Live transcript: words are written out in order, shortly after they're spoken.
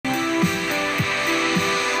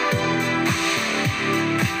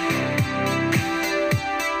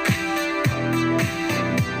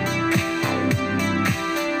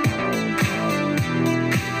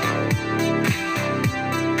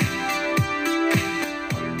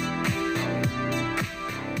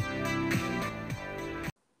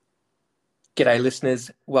G'day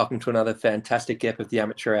listeners, welcome to another fantastic ep of the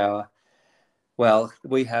Amateur Hour. Well,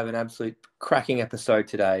 we have an absolute cracking episode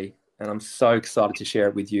today and I'm so excited to share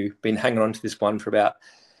it with you. Been hanging on to this one for about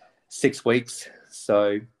 6 weeks.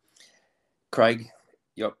 So Craig,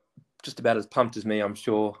 you're just about as pumped as me, I'm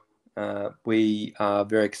sure. We are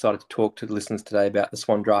very excited to talk to the listeners today about the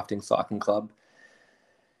Swan Drafting Cycling Club.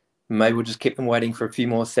 Maybe we'll just keep them waiting for a few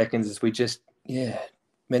more seconds as we just,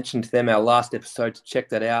 mentioned to them our last episode to check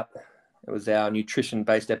that out. It was our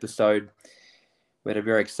nutrition-based episode. We had a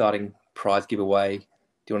very exciting prize giveaway. Do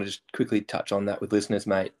you want to just quickly touch on that with listeners,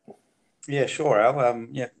 mate? Yeah, sure, Al.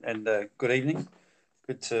 Good evening.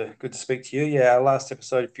 Good to speak to you. Yeah, our last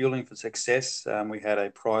episode, Fueling for Success, we had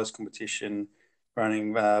a prize competition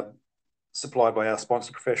running supplied by our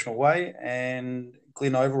sponsor, Professional Way, and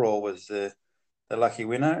Glyn Overall was the lucky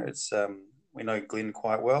winner. It's we know Glyn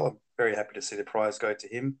quite well. I'm very happy to see the prize go to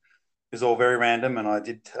him. It was all very random, and I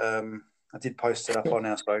did post it up on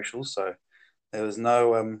our socials, so there was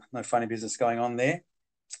no funny business going on there.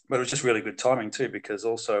 But it was just really good timing too, because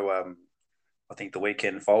also I think the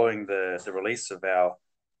weekend following the release of our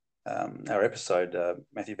episode,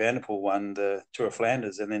 Matthew Vanderpool won the Tour of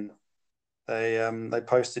Flanders, and then they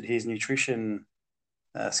posted his nutrition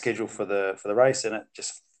schedule for the race, and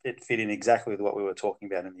it fit in exactly with what we were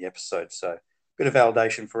talking about in the episode. So a bit of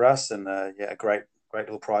validation for us, and a great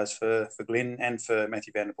little prize for Glyn and for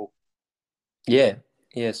Matthew Vanderpool. Yeah.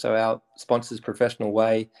 So our sponsors, Professional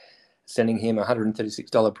Way, sending him a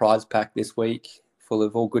 $136 prize pack this week, full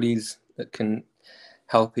of all goodies that can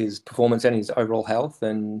help his performance and his overall health.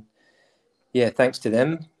 And thanks to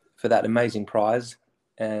them for that amazing prize.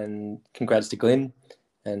 And congrats to Glyn.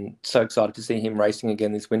 And so excited to see him racing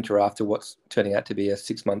again this winter after what's turning out to be a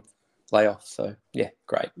 6-month layoff. So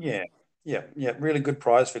great. Yeah. Really good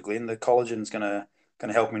prize for Glyn. The collagen's gonna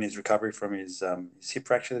help him in his recovery from his hip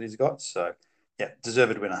fracture that he's got. So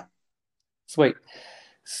deserved winner. Sweet.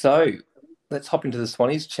 So let's hop into the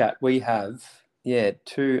Swannies chat. We have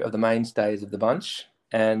two of the mainstays of the bunch,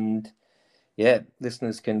 and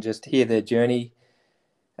listeners can just hear their journey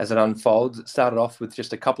as it unfolds. It started off with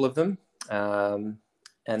just a couple of them, and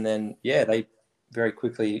then they very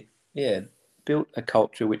quickly built a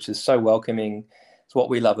culture which is so welcoming. It's what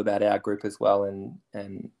we love about our group as well, and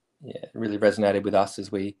it really resonated with us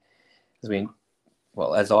as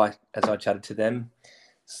I chatted to them.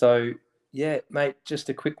 So mate, just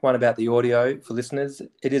a quick one about the audio for listeners.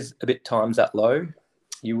 It is a bit times that low.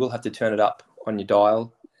 You will have to turn it up on your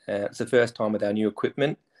dial. It's the first time with our new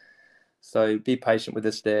equipment, so be patient with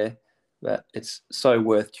us there. But it's so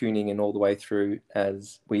worth tuning in all the way through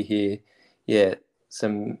as we hear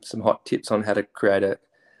some hot tips on how to create a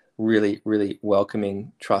really, really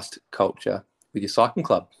welcoming trust culture with your cycling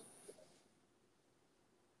club.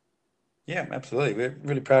 Yeah, absolutely. We're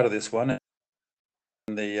really proud of this one.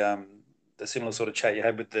 And the similar sort of chat you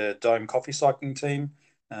had with the Dome Coffee Cycling team,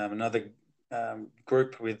 another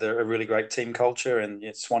group with a really great team culture, and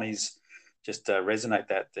Swannies just resonate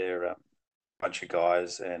that. They're a bunch of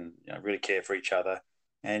guys and really care for each other,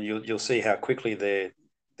 and you'll see how quickly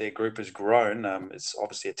their group has grown. It's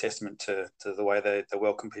obviously a testament to the way they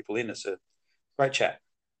welcome people in. It's a great chat.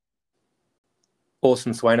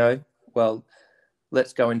 Awesome, Swano. Well,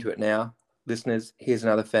 let's go into it now. Listeners, here's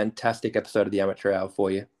another fantastic episode of the Amateur Hour for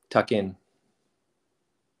you. Tuck in.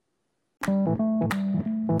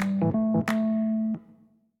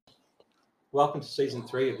 Welcome to Season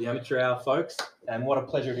 3 of the Amateur Hour, folks. And what a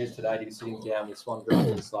pleasure it is today to be sitting down with Swan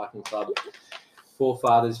Drafting Cycling Club.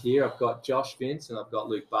 Forefathers here. I've got Josh Vince and I've got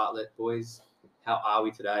Luke Bartlett. Boys, how are we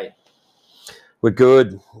today? We're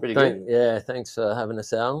good. Pretty good. Yeah, thanks for having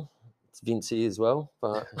us, Al. It's Vince here as well,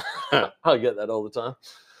 but I get that all the time.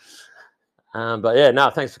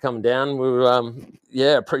 Thanks for coming down. We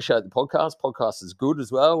appreciate the podcast. Podcast is good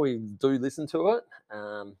as well. We do listen to it.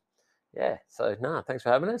 Thanks for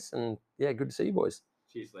having us, and good to see you boys.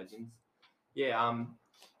 Cheers, legends.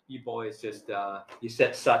 You boys just you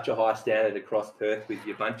set such a high standard across Perth with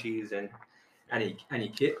your bunchies and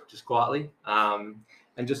your kit, just quietly, and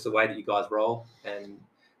just the way that you guys roll, and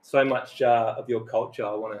so much of your culture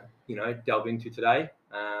I want to delve into today.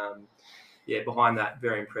 Behind that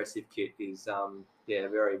very impressive kit is a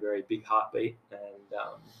very, very big heartbeat,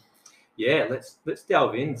 and let's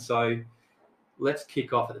delve in. So let's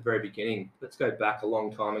kick off at the very beginning. Let's go back a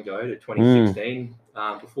long time ago to 2016,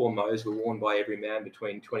 before Mo's were worn by every man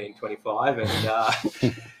between 20 and 25. And I don't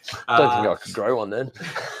think I could grow one then.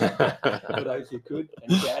 For those who could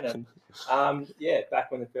and can. And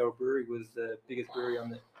back when the Feral Brewery was the biggest brewery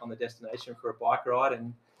on the destination for a bike ride,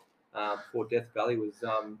 and before Death Valley was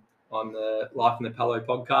on the Life in the Palo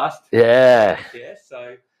podcast. Yeah.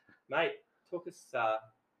 So, mate, talk us about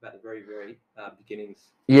the very beginnings.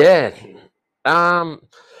 Yeah.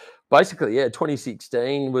 Basically,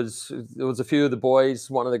 2016 there was a few of the boys.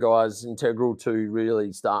 One of the guys integral to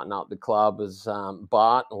really starting up the club was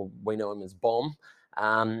Bart, or we know him as Bomb,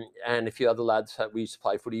 and a few other lads that we used to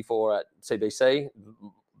play footy for at CBC.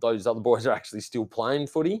 Those other boys are actually still playing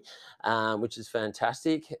footy, which is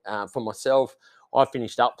fantastic. For myself, I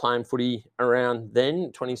finished up playing footy around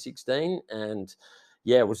then, 2016, and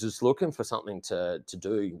was just looking for something to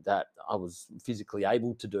do that I was physically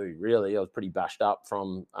able to do. Really, I was pretty bashed up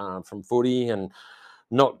from footy and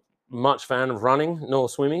not much fan of running nor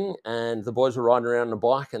swimming. And the boys were riding around on a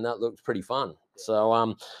bike, and that looked pretty fun. So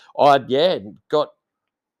I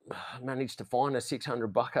managed to find a 600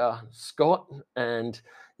 bucker Scott, and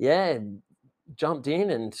jumped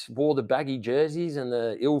in and wore the baggy jerseys and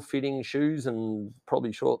the ill-fitting shoes and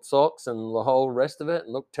probably short socks and the whole rest of it,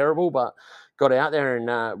 and looked terrible, but got out there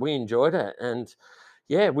and we enjoyed it. And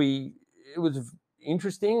it was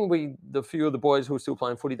interesting. The few of the boys who were still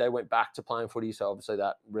playing footy, they went back to playing footy, so obviously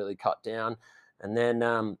that really cut down. And then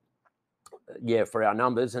for our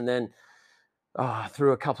numbers, and then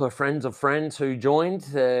through a couple of friends of friends who joined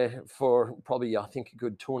for probably, I think, a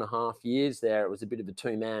good 2.5 years there. It was a bit of a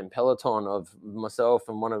two-man peloton of myself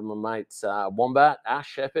and one of my mates, Wombat, Ash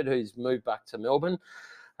Shepherd, who's moved back to Melbourne,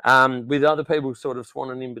 with other people sort of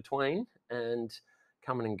swanning in between and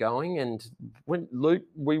coming and going. And when Luke,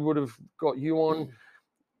 we would have got you on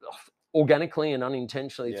organically and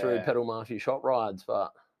unintentionally through Pedal Mafia shop rides.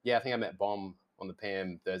 But I think I met Bomb on the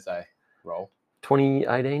PM Thursday roll.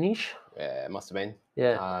 2018-ish? Yeah, it must have been.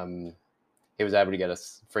 Yeah. He was able to get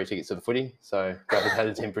us free tickets to the footy, so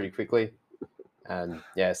gravitated to him pretty quickly. And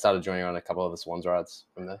started joining on a couple of the Swans rides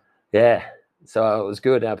from there. Yeah. So it was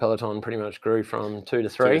good. Our peloton pretty much grew from 2 to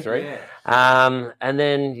 3. 2 to 3. Yeah. And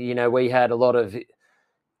then, we had a lot of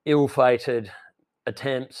ill-fated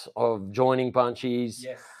attempts of joining bunchies.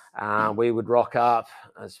 Yes. We would rock up.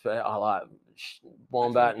 I like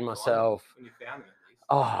Wombat and myself. When you found them, at least.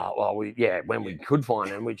 Oh, well, we could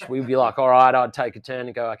find them, which we'd be like, all right, I'd take a turn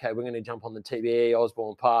and go, okay, we're going to jump on the TBE,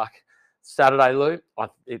 Osborne Park, Saturday loop.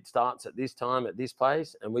 It starts at this time at this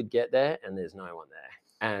place, and we'd get there and there's no one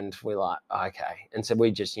there. And we're like, okay. And so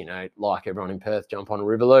we just, like everyone in Perth, jump on a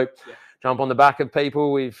river loop, jump on the back of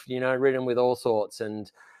people. We've, ridden with all sorts.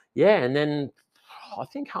 And and then I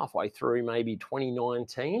think halfway through maybe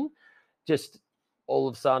 2019, just all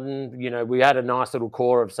of a sudden, we had a nice little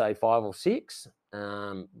core of, say, 5 or 6.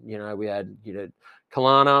 We had,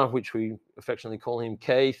 Kalana, which we affectionately call him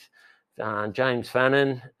Keith, James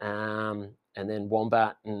Fannin, and then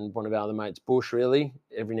Wombat and one of our other mates, Bush, really,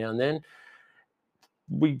 every now and then.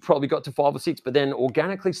 We probably got to 5 or 6, but then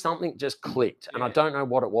organically something just clicked. And I don't know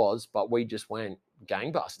what it was, but we just went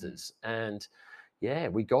gangbusters. And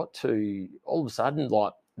we got to all of a sudden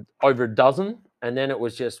like over a dozen. And then it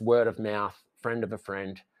was just word of mouth, friend of a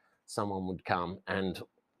friend, someone would come. And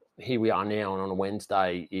here we are now, and on a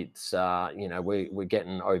Wednesday, it's, we're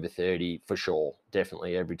getting over 30 for sure,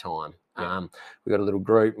 definitely every time. Yeah. We got a little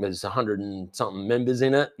group, there's 100 and something members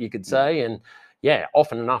in it, you could say. And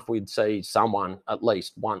often enough, we'd see someone at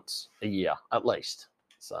least once a year, at least.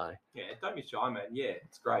 So don't be shy, man.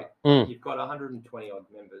 It's great. You've got 120 odd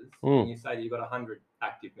members, and you say that you've got 100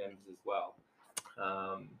 active members as well.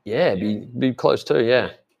 Be close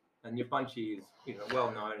to, And your bunchy is,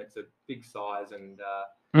 well known. It's a big size, and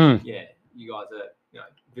you guys are,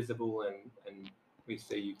 visible, and we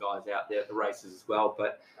see you guys out there at the races as well.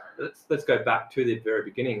 But let's go back to the very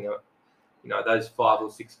beginning. Those 5 or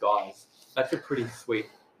 6 guys. That's a pretty sweet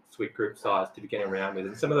group size to be getting around with.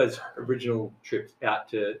 And some of those original trips out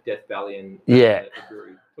to Death Valley and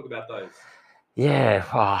Guru. Talk about those.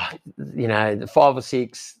 The 5 or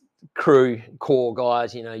 6 crew core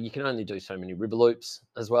guys, you can only do so many river loops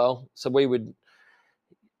as well. So we would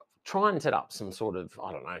try and set up some sort of,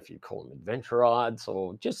 I don't know if you'd call them adventure rides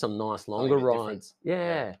or just some nice longer rides.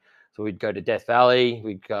 So we'd go to Death Valley,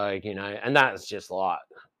 we'd go, and that's just like,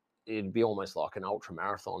 it'd be almost like an ultra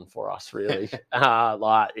marathon for us, really.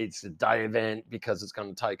 Like it's a day event because it's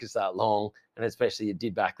going to take us that long, and especially it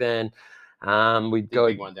did back then. We'd go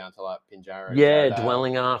big one down to like Pinjarra.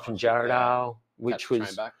 Dwelling Up and Jarrahdale, which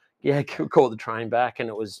was called the train back,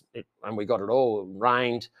 and and we got it all. It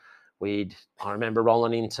rained. I remember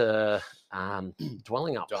rolling into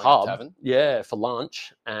Dwelling Up pub, Tavern. For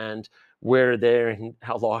lunch, and we're there in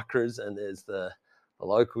our lycras, and there's the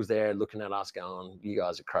locals there looking at us going, you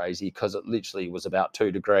guys are crazy, because it literally was about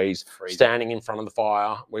 2 degrees, standing in front of the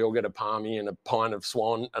fire. We all get a palmy and a pint of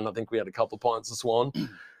Swan, and I think we had a couple of pints of Swan,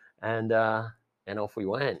 and off we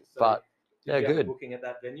went. So Did you have a booking at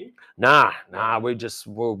that venue? Nah, we just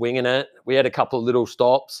were winging it. We had a couple of little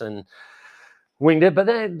stops and winged it, but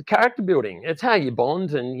then character building, it's how you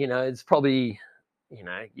bond. And, you know, it's probably, you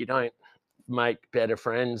know, you don't make better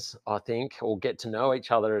friends, I think, or get to know each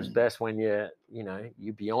other as best when you're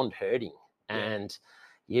beyond hurting and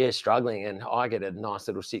you're struggling. And I get a nice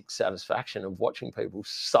little sick satisfaction of watching people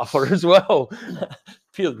suffer as well,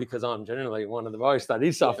 purely because I'm generally one of the most that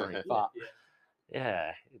is suffering. But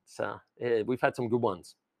it's we've had some good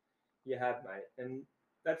ones. You have, mate, and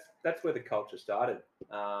that's where the culture started.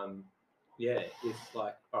 It's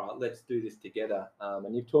like, all right, let's do this together.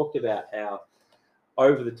 And you've talked about how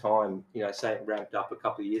over the time, you know, say it ramped up a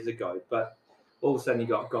couple of years ago, but all of a sudden you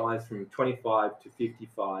got guys from 25 to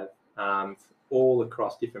 55, all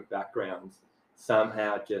across different backgrounds,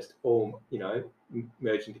 somehow just all, you know,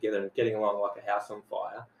 merging together and getting along like a house on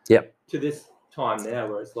fire. Yep. To this time now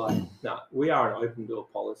where it's like, no, we are an open door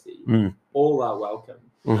policy. All are welcome.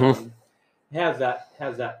 Mm-hmm. How's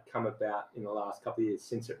that come about in the last couple of years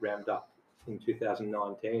since it ramped up in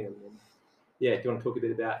 2019? And then, do you want to talk a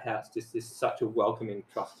bit about how it's just this such a welcoming,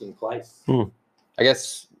 trusting place? I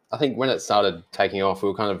think when it started taking off, we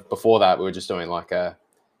were kind of, before that, we were just doing like a,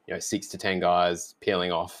 6 to 10 guys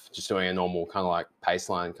peeling off, just doing a normal kind of like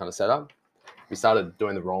paceline kind of setup. We started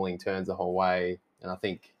doing the rolling turns the whole way, and I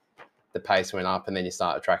think the pace went up, and then you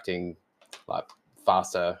start attracting like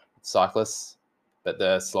faster cyclists, but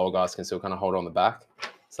the slower guys can still kind of hold on the back.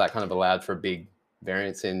 So that kind of allowed for a big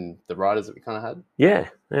variance in the riders that we kind of had. Yeah.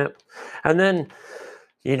 And then,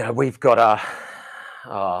 we've got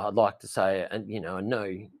I'd like to say, a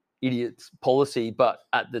no idiots policy, but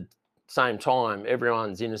at the same time,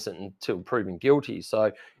 everyone's innocent until proven guilty.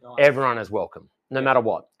 So everyone is welcome, no matter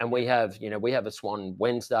what. And we have a Swan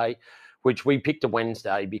Wednesday, which we picked a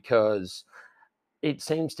Wednesday because it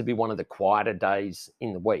seems to be one of the quieter days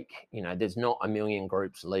in the week. There's not a million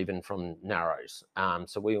groups leaving from Narrows.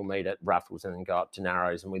 So we will meet at Raffles and then go up to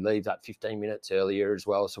Narrows, and we leave that 15 minutes earlier as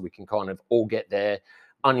well, so we can kind of all get there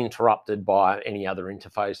uninterrupted by any other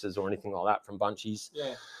interfaces or anything like that from bunchies.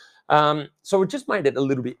 Yeah. So it just made it a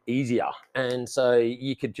little bit easier. And so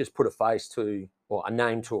you could just put a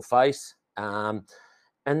name to a face. And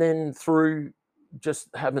then through just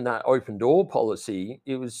having that open door policy,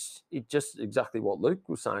 it just exactly what Luke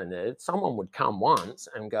was saying there. Someone would come once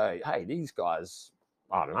and go, hey, these guys,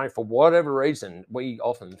 I don't know, for whatever reason, we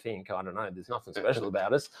often think, I don't know, there's nothing special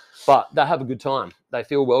about us, but they have a good time. They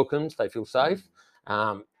feel welcomed, they feel safe.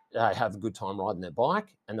 They have a good time riding their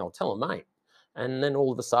bike, and they'll tell a mate. And then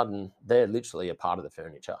all of a sudden, they're literally a part of the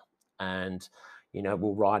furniture. And,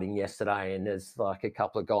 we're riding yesterday, and there's like a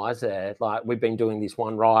couple of guys there. Like, we've been doing this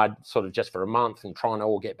one ride sort of just for a month and trying to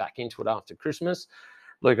all get back into it after Christmas.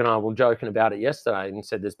 Luke and I were joking about it yesterday and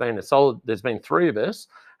said there's been 3 of us,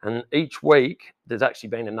 and each week there's actually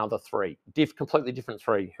been another 3, completely different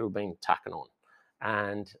 3 who have been tacking on.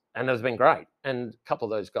 And it's been great. And a couple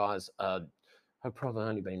of those guys have probably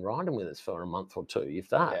only been riding with us for a month or 2, if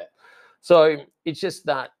that. Yeah. So it's just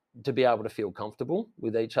that, to be able to feel comfortable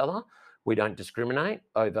with each other. We don't discriminate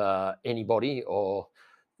over anybody, or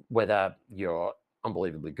whether you're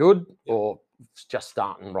unbelievably good or just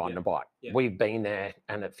starting riding a bike. Yeah. We've been there,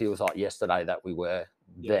 and it feels like yesterday that we were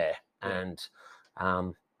there. Yeah. And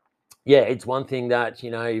it's one thing that,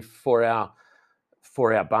 for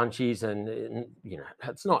our bunchies, and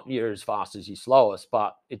it's not you're as fast as your slowest,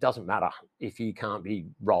 but it doesn't matter if you can't be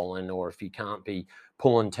rolling or if you can't be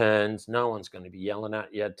pulling turns. No one's going to be yelling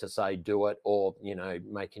at you to say do it, or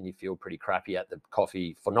making you feel pretty crappy at the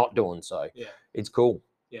coffee for not doing so. It's cool.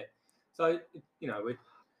 So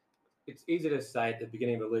it's easy to say at the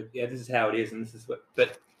beginning of a loop, this is how it is, and this is what,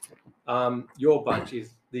 but your bunch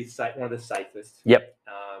is one of the safest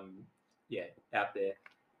out there.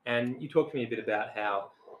 And you talked to me a bit about how,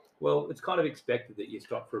 well, it's kind of expected that you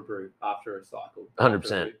stop for a brew after a cycle.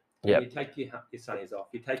 100%. Yeah. You take your sunnies off,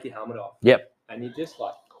 you take your helmet off. Yep. And you just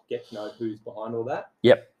like get to know who's behind all that.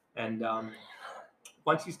 Yep. And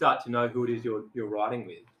once you start to know who it is you're riding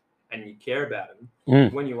with, and you care about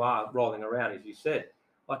them, when you are rolling around, as you said,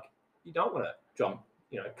 like, you don't want to jump,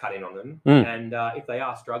 cut in on them. And if they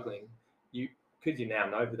are struggling, because you now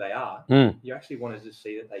know who they are, you actually want to just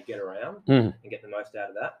see that they get around and get the most out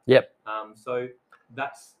of that. Yep. So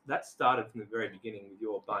that started from the very beginning with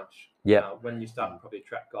your bunch. When you started to probably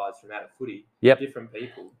attract guys from out of footy, different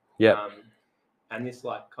people. And this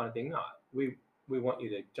like kind of thing, no, we want you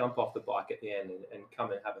to jump off the bike at the end and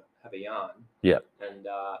come and have a yarn. And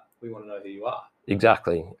we want to know who you are.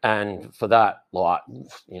 Exactly. And for that, like,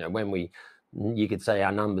 when you could say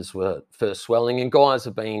our numbers were first swelling, and guys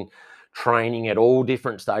have been training at all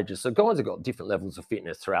different stages. So guys have got different levels of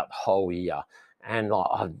fitness throughout the whole year. And like,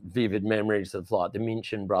 I have vivid memories of like the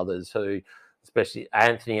Minchin brothers, who, especially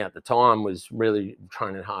Anthony at the time, was really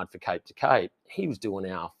training hard for Cape to Cape. He was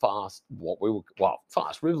doing our fast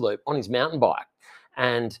river loop on his mountain bike,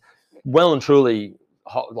 and well and truly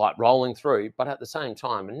like rolling through. But at the same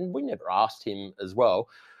time, and we never asked him as well,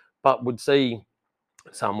 but would see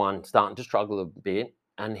someone starting to struggle a bit,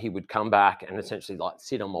 and he would come back and essentially like,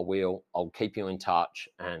 sit on my wheel, I'll keep you in touch,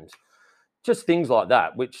 and just things like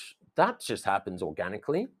that, which that just happens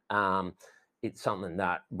organically. It's something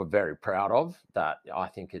that we're very proud of, that I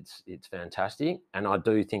think it's fantastic. And I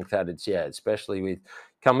do think that it's, especially with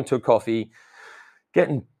coming to a coffee,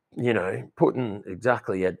 getting, putting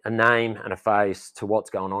exactly a name and a face to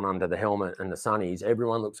what's going on under the helmet and the sunnies.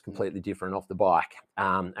 Everyone looks completely different off the bike.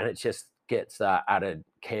 And it just gets that added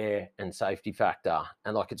care and safety factor.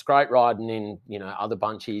 And like, it's great riding in, other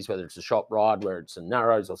bunchies, whether it's a shop ride, where it's a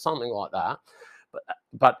Narrows or something like that.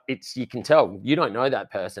 But it's, you can tell you don't know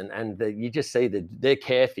that person, and you just see their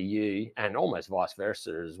care for you, and almost vice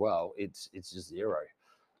versa as well. It's just zero.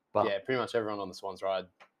 But yeah, pretty much everyone on the Swans ride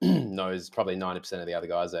knows probably 90% of the other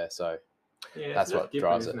guys there. So that's what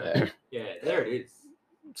drives it. Yeah, there it is.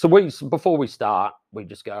 So before we start, we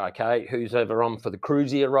just go, okay, who's ever on for the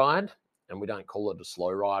cruisier ride? And we don't call it a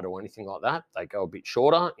slow ride or anything like that. They go a bit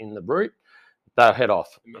shorter in the route. They'll head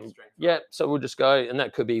off. Yeah, so we'll just go, and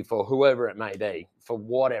that could be for whoever it may be, for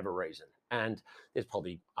whatever reason. And there's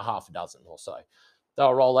probably a half a dozen or so.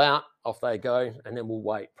 They'll roll out, off they go, and then we'll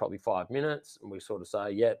wait probably 5 minutes, and we sort of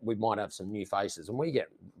say, yeah, we might have some new faces. And we get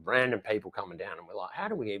random people coming down, and we're like, how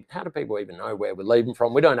do people even know where we're leaving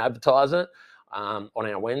from? We don't advertise it on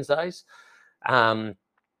our Wednesdays.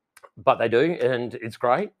 But they do, and it's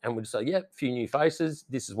great. And we just say, yeah, a few new faces.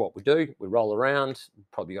 This is what we do. We roll around,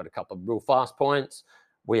 probably got a couple of real fast points.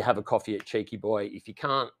 We have a coffee at Cheeky Boy. If you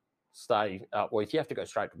can't stay, or if you have to go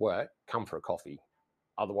straight to work, come for a coffee.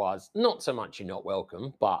 Otherwise, not so much you're not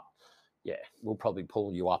welcome, but yeah, we'll probably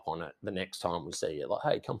pull you up on it the next time we see you. Like,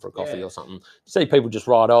 hey, come for a coffee or something. See people just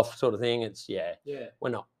ride off sort of thing. It's, we're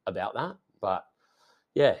not about that. But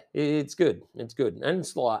yeah, it's good. It's good. And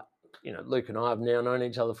it's like, Luke and I have now known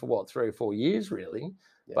each other for 3 or 4 years, really.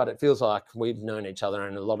 Yeah. But it feels like we've known each other,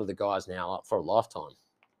 and a lot of the guys now, up for a lifetime,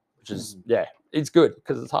 which is, it's good,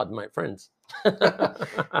 because it's hard to make friends. Mate,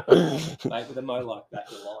 with a mo like that,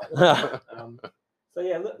 you're lying. So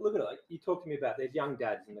yeah, look at it. Like, you talk to me about there's young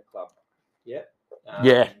dads in the club. Yeah.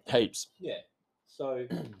 Heaps. Yeah. So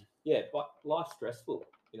but life's stressful.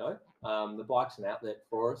 The bike's an outlet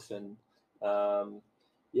for us, and so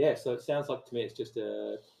it sounds like to me it's just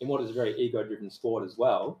in what is a very ego-driven sport as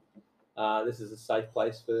well. This is a safe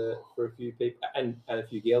place for a few people, and a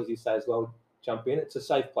few girls, you say as well, jump in. It's a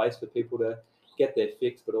safe place for people to get their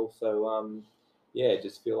fix, but also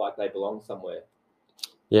just feel like they belong somewhere.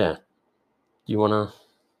 Yeah. Do you want to?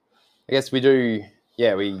 I guess we do.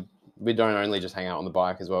 Yeah, we don't only just hang out on the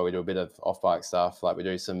bike as well. We do a bit of off-bike stuff. Like, we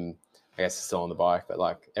do some, I guess, still on the bike, but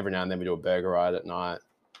like every now and then we do a burger ride at night.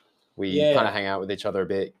 We kind of hang out with each other a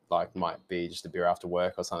bit. Like, might be just a beer after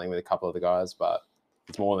work or something with a couple of the guys, but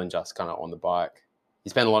it's more than just kind of on the bike. You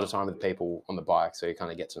spend a lot of time with people on the bike, so you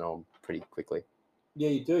kind of get to know them pretty quickly. Yeah,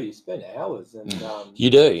 you do. You spend hours, and you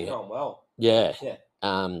do. You know them well. Yeah.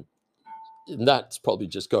 And that probably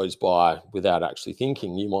just goes by without actually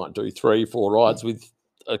thinking. You might do 3, 4 rides with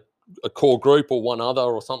a core group or one other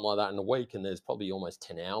or something like that in a week, and there's probably almost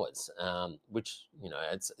 10 hours, which,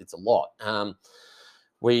 it's a lot.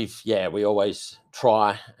 We always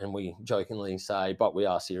try, and we jokingly say, but we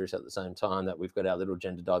are serious at the same time, that we've got our little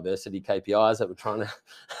gender diversity KPIs that we're trying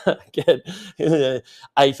to get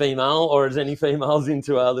a female or as many females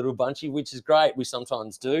into our little bunchy, which is great. We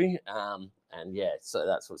sometimes do. So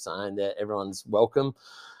that's what's saying, that everyone's welcome.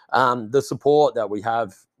 The support that we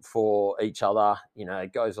have for each other,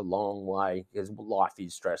 it goes a long way, because life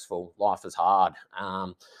is stressful. Life is hard.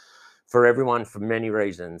 For everyone, for many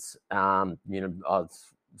reasons. I was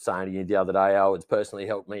saying to you the other day, it's personally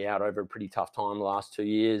helped me out over a pretty tough time the last 2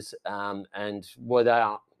 years. And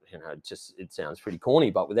without, it sounds pretty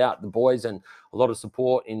corny, but without the boys and a lot of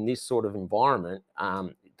support in this sort of environment,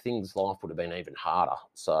 life would have been even harder.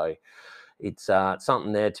 So it's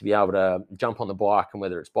something there to be able to jump on the bike, and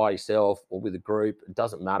whether it's by yourself or with a group, it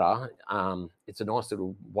doesn't matter. It's a nice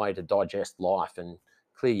little way to digest life and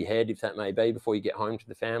clear your head, if that may be, before you get home to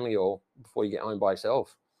the family or before you get home by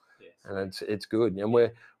yourself. Yes. And it's good. And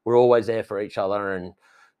we're always there for each other, and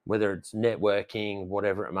whether it's networking,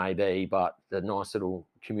 whatever it may be, but the nice little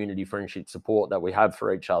community friendship support that we have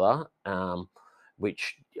for each other,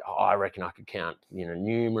 which I reckon I could count,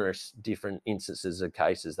 numerous different instances of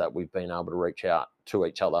cases that we've been able to reach out to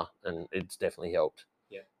each other, and it's definitely helped.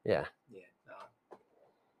 Yeah. Yeah. Yeah.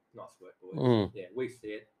 Nice work, boys. Yeah, we see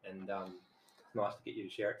it, and it's nice to get you to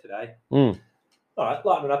share it today. All right,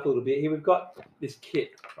 lighten it up a little bit here. We've got this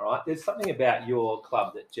kit, all right? There's something about your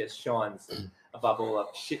club that just shines above all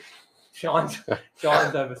other shit. Shines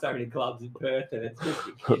over so many clubs in Perth, and it's just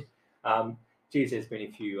a kit. Geez, there's been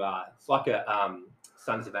a few. It's like a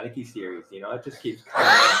Sons of Anarchy series, it just keeps coming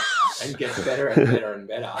out and gets better and better and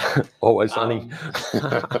better. Always sunny.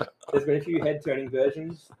 There's been a few head-turning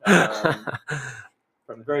versions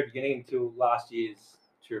from the very beginning until last year's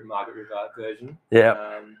Tour of Margaret River version.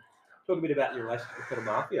 Yeah. Talk a bit about your relationship with Pedal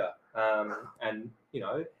Mafia, and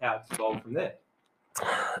how it's evolved from there.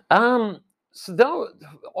 So that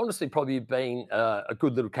honestly probably been a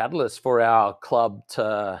good little catalyst for our club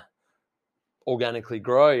to organically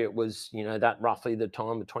grow. It was, that roughly the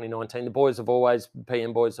time of 2019. The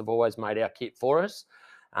PM boys have always made our kit for us.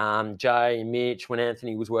 Jay, Mitch, when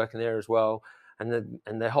Anthony was working there as well, and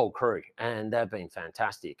the whole crew, and they've been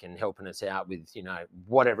fantastic and helping us out with,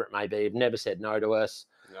 whatever it may be. They've never said no to us.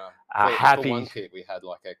 Yeah. Happy. For one kit, we had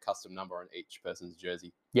like a custom number on each person's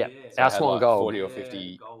jersey. Yeah, so our Swan like Gold. 40 or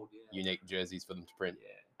 50 unique jerseys for them to print.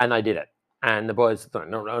 Yeah. And they did it. And the boys,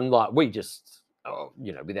 and like we just,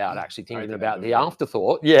 without actually thinking about the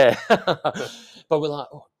afterthought, yeah. But we're like,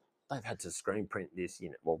 they've had to screen print this,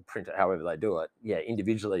 print it however they do it,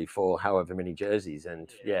 individually for however many jerseys, and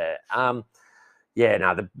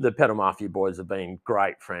the Pedal Mafia boys have been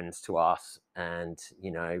great friends to us, and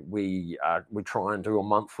we try and do a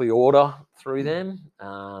monthly order through them.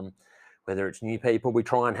 Whether it's new people, we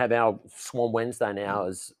try and have our Swan Wednesday now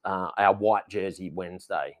as our white jersey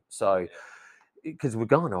Wednesday. So, because we're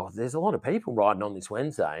going, there's a lot of people riding on this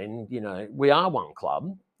Wednesday, and we are one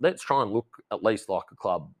club. Let's try and look at least like a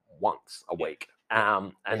club once a week.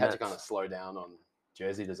 And we had to kind of slow down on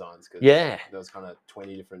jersey designs because there was kind of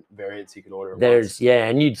 20 different variants you could order.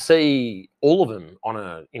 And you'd see all of them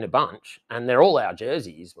in a bunch, and they're all our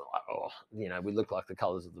jerseys. We're like, we look like the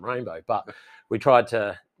colours of the rainbow, but we tried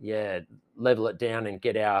to level it down and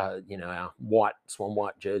get our our white Swan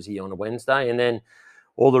white jersey on a Wednesday, and then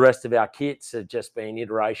all the rest of our kits have just been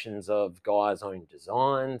iterations of guys' own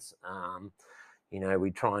designs.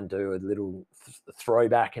 We try and do a little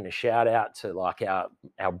throwback and a shout out to like our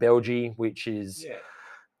Belgie, which is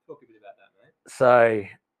Talk a bit about that, mate.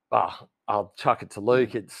 So, I'll chuck it to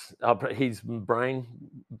Luke. It's his brain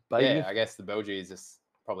baby. Yeah, I guess the Belgie is just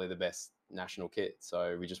probably the best national kit.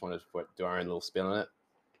 So we just wanted to do our own little spin on it.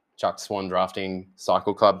 Chuck Swan Drafting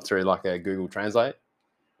Cycle Club through like a Google Translate.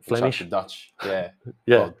 Flemish. Chuck the Dutch,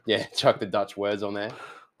 chuck the Dutch words on there.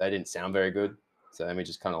 They didn't sound very good. So then we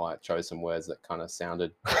just kind of like chose some words that kind of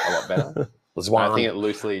sounded a lot better. I think it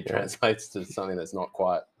loosely translates to something that's not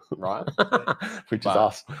quite right. Which is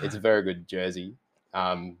us. It's a very good jersey.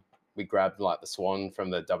 We grabbed like the Swan from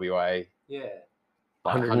the WA. Yeah.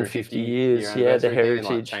 150 years, the heritage.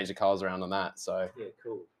 And, like, changed the colours around on that. So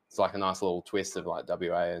cool. It's like a nice little twist of like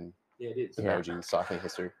WA and it is. the Belgian cycling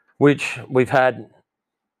history. Which we've had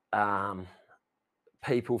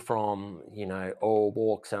people from, all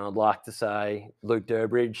walks, and I'd like to say Luke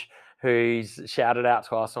Durbridge, who's shouted out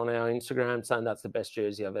to us on our Instagram saying that's the best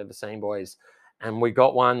jersey I've ever seen, boys. And we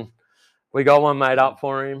got one made up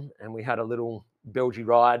for him, and we had a little Belgie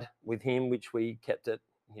ride with him, which we kept it,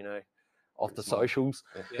 off the socials.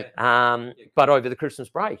 But over the Christmas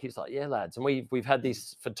break, he's like, yeah, lads. And we've had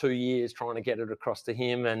this for 2 years trying to get it across to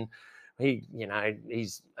him, and he,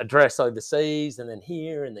 he's addressed overseas and then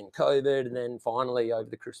here and then COVID. And then finally over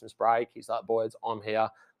the Christmas break, he's like, boys, I'm here.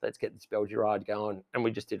 Let's get this Belgian ride going. And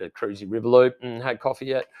we just did a cruisy river loop and had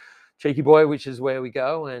coffee at Cheeky Boy, which is where we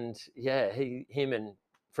go. And him and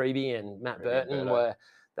Freebie and Matt Burton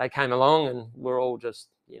they came along, and we're all just,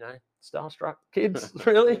 starstruck kids,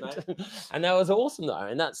 really. And that was awesome though.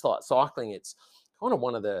 And that's like cycling. It's kind of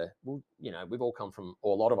one of the, we've all come from,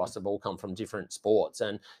 or a lot of us have all come from different sports,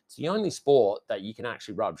 and it's the only sport that you can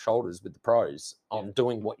actually rub shoulders with the pros on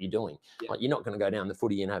doing what you're doing. Like, you're not going to go down the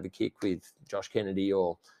footy and have a kick with Josh Kennedy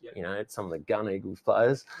or, some of the Gun Eagles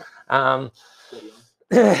players. And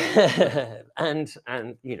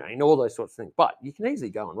in all those sorts of things. But you can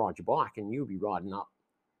easily go and ride your bike, and you'll be riding up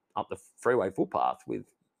the freeway footpath with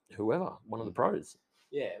whoever, one of the pros.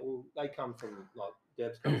 Yeah, well, they come from, like,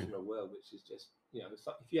 Derbs comes from a world which is just, if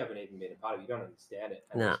you haven't even been a part of it, you don't understand it.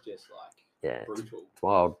 And it's just like brutal. It's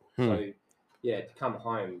wild. So, to come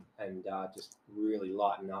home and just really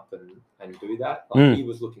lighten up and do that, like, he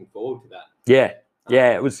was looking forward to that.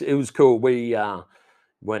 Yeah, it was cool. We,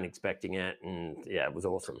 weren't expecting it, and yeah, it was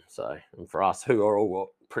awesome. So, and for us who are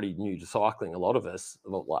all pretty new to cycling, a lot of us,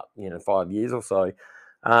 like 5 years or so,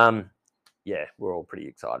 yeah, we're all pretty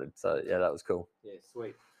excited. So yeah, that was cool. Yeah,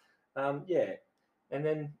 sweet. Yeah, and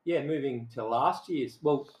then moving to last year's.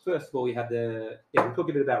 Well, first of all, you had we'll talk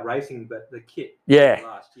a bit about racing, but the kit.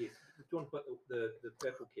 Last year. Do you want to put the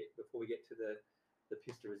purple kit before we get to the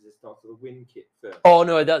pista resistance or the wind kit first? Oh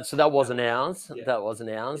no, that wasn't ours. Yeah. That wasn't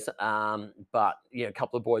ours. Yeah. But a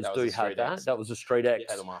couple of boys do have that. That was a Street X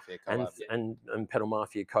Pedal Mafia collab. and Pedal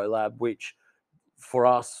Mafia collab, which for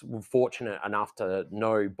us, we're fortunate enough to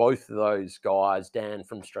know both of those guys, Dan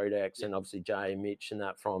from Street X and obviously Jay and Mitch and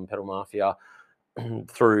that from Pedal Mafia,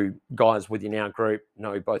 through guys within our group,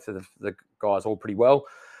 know both of the guys all pretty well.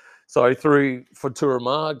 So for Tour of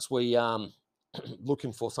Margs, we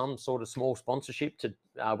looking for some sort of small sponsorship to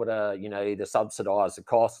able to, either subsidise the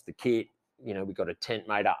cost, the kit. We got a team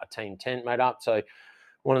tent made up. So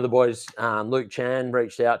one of the boys, Luke Chan,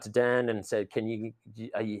 reached out to Dan and said, have you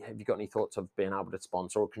got any thoughts of being able to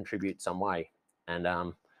sponsor or contribute some way? And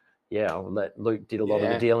I'll let Luke did a lot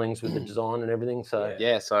of the dealings with the design and everything. So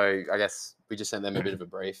so I guess we just sent them a bit of a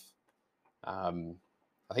brief. I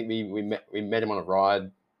think we met him on a ride,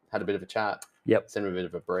 had a bit of a chat. Yep. Sent him a bit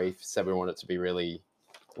of a brief. Said we want it to be really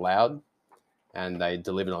loud, and they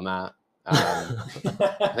delivered on that.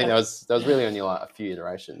 I think there was really only like a few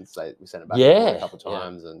iterations. We sent it back a couple of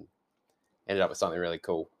times and ended up with something really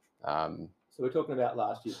cool. So we're talking about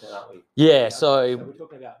last year, aren't we? Yeah. So we're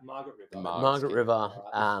talking about Margaret River. Margaret River.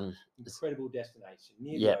 Incredible destination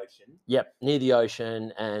near the ocean. Yep, near the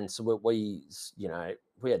ocean. And so we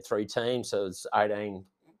had 3 teams, so it was 18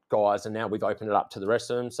 guys, and now we've opened it up to the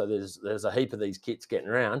rest of them. So there's a heap of these kits getting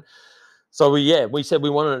around. So we said we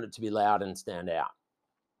wanted it to be loud and stand out.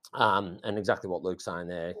 And exactly what Luke's saying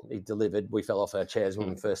there, he delivered. We fell off our chairs when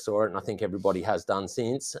we first saw it, and I think everybody has done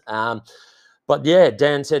since. But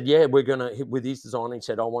Dan said, we're going to, with his design, he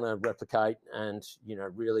said, I want to replicate and,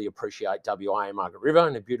 really appreciate WA and Margaret River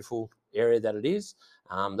and the beautiful area that it is.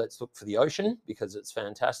 Let's look for the ocean because it's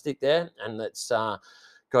fantastic there. And let's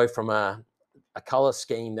go from a colour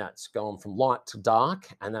scheme that's gone from light to dark.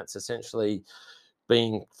 And that's essentially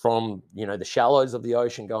being from, the shallows of the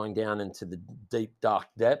ocean going down into the deep, dark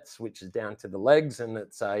depths, which is down to the legs. And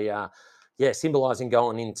it's symbolising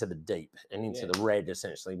going into the deep and into the red,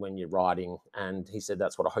 essentially, when you're riding. And he said,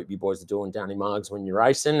 that's what I hope you boys are doing down in Margs when you're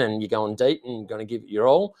racing and you're going deep and you're going to give it your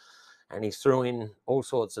all. And he threw in all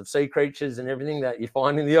sorts of sea creatures and everything that you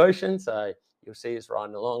find in the ocean. So you'll see us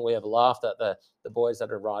riding along. We have a laugh that the boys that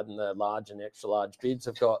are riding the large and extra large bids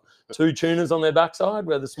have got 2 tuners on their backside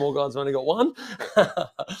where the small guys have only got 1.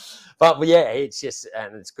 But it's just,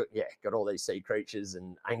 and it's good. Yeah, got all these sea creatures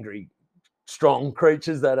and angry, strong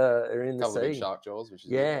creatures that are in the sea. Big shark jaws, which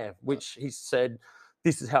is which he said,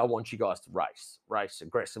 this is how I want you guys to race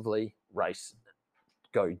aggressively,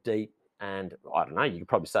 go deep. And I don't know, you could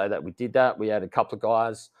probably say that we did that. We had a couple of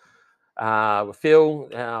guys. Phil,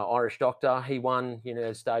 our Irish doctor, he won,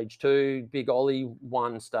 stage 2. Big Ollie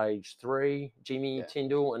won stage 3. Jimmy,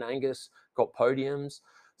 Tyndall, and Angus got podiums.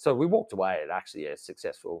 So we walked away at actually a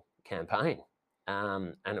successful campaign,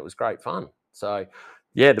 and it was great fun. So,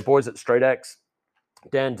 the boys at Street X,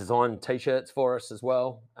 Dan designed T-shirts for us as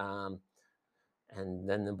well, and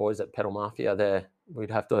then the boys at Pedal Mafia,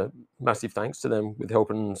 we'd have to massive thanks to them with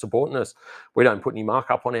helping and supporting us. We don't put any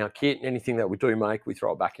markup on our kit. Anything that we do make, we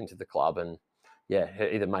throw it back into the club and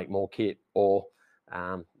either make more kit or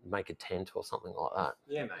make a tent or something like that.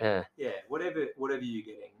 Yeah, mate. Yeah, whatever you're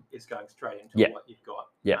getting, it's going straight into what you've got.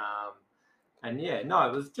 Yeah.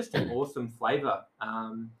 It was just an awesome flavour.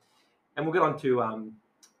 And we'll get on to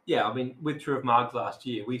with Tour of Margs last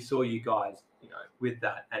year, we saw you guys, with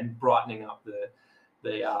that and brightening up the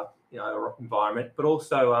environment, but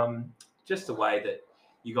also just the way that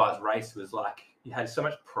you guys raced was like you had so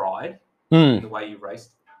much pride in the way you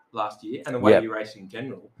raced last year and the way you raced in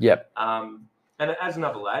general. Yep. And as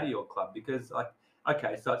another lad of your club, because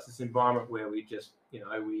so it's this environment where we just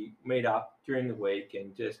we meet up during the week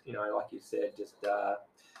and just like you said, just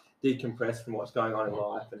decompress from what's going on in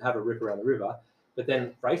life and have a rip around the river. But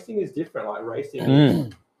then racing is different. Like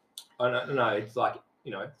racing, I don't know. It's like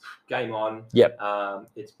game on. Yep.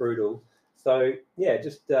 It's brutal. So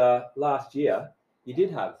just last year you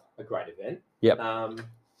did have a great event. Yep.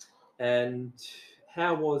 And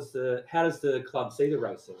how does the club see the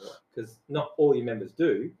racing? Because not all your members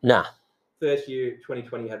do. Nah. First year,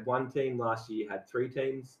 2020, had 1 team. Last year, you had 3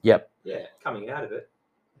 teams. Yep. Yeah. Coming out of it,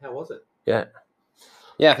 how was it? Yeah.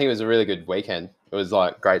 Yeah, I think it was a really good weekend. It was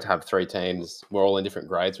great to have 3 teams. We're all in different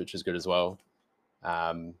grades, which is good as well.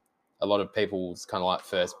 A lot of people's kind of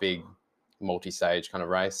first big multi-stage kind of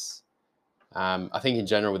race. I think in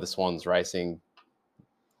general with the Swans racing,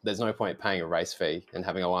 there's no point paying a race fee and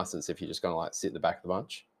having a license if you're just going to like sit at the back of the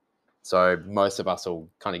bunch. So most of us will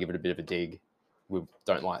kind of give it a bit of a dig. We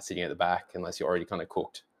don't like sitting at the back unless you're already kind of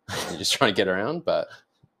cooked and you're just trying to get around. But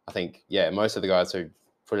I think, yeah, most of the guys who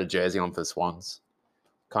put a jersey on for the Swans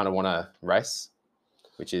kind of want to race,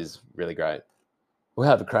 which is really great. We'll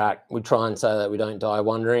have a crack. We try and say that we don't die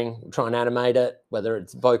wondering. We try and animate it, whether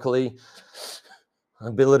it's vocally,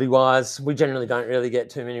 ability-wise. We generally don't really get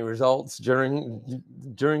too many results during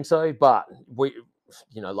so, but we,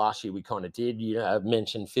 last year we kind of did. I've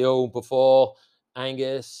mentioned Phil before,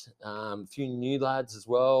 Angus, a few new lads as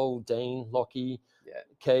well, Dean, Lockie,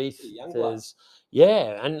 Keith. Young lads.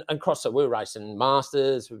 Yeah, and across it, we were racing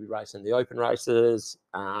Masters, we'd be racing the open races,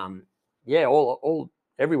 all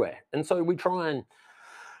everywhere. And so we try and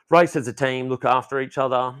race as a team, look after each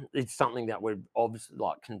other. It's something that we're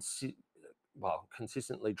obviously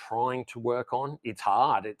consistently trying to work on. It's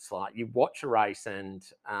hard. It's like you watch a race and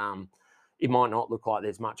it might not look like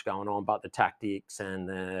there's much going on, but the tactics and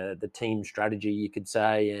the team strategy, you could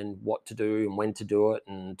say, and what to do and when to do it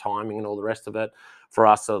and timing and all the rest of it. For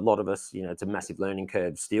us, a lot of us, it's a massive learning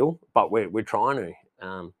curve still, but we're trying to,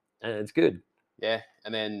 and it's good. Yeah,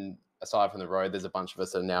 and then aside from the road, there's a bunch of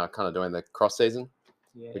us that are now kind of doing the cross season,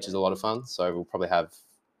 which is a lot of fun. So we'll probably have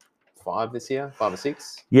 5 this year, 5 or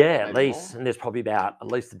 6. Yeah, at least. More. And there's probably about at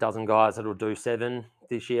least a dozen guys that will do 7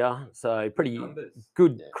 this year. So pretty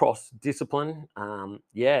good cross discipline. And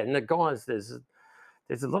the guys, there's a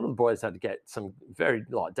lot of the boys had to get some very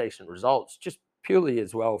decent results, just purely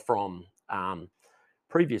as well from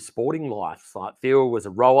previous sporting lives. Like Phil was a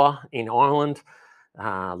rower in Ireland.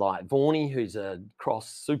 Like Vorney, who's a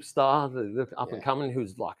cross superstar, the up and coming,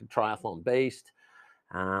 who's like a triathlon beast.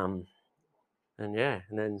 And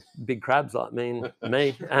then big crabs like me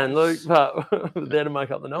and Luke, but there to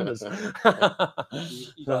make up the numbers. You guys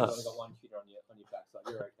only got one shooter on your back, so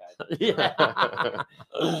you're okay.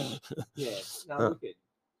 No, look good.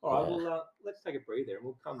 All right, well, let's take a breather and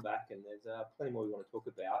we'll come back and there's plenty more we want to talk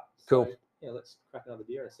about. Cool. So, let's crack another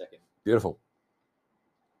beer in a second. Beautiful.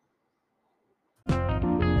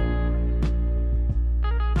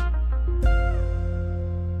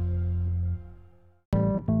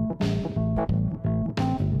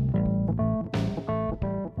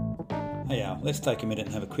 Hey, let's take a minute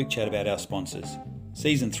and have a quick chat about our sponsors.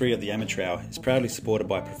 Season 3 of the Amateur Hour is proudly supported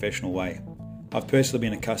by Professional Way. I've personally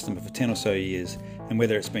been a customer for 10 or so years, and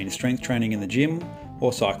whether it's been strength training in the gym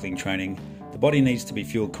or cycling training, the body needs to be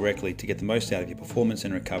fueled correctly to get the most out of your performance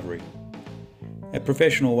and recovery. At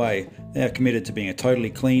Professional Way, they are committed to being a totally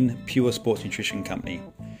clean, pure sports nutrition company.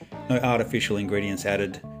 No artificial ingredients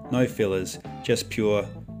added, no fillers, just pure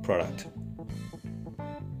product.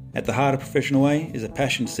 At the heart of Professional Way is a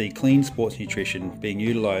passion to see clean sports nutrition being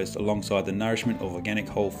utilised alongside the nourishment of organic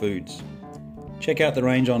whole foods. Check out the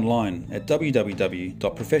range online at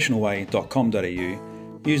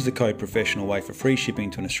www.professionalway.com.au. Use the code PROFessionalWay for free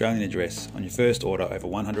shipping to an Australian address on your first order over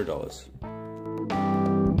 $100.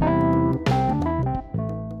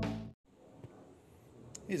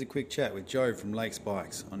 Here's a quick chat with Joe from Lakes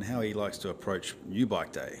Bikes on how he likes to approach New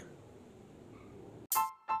Bike Day.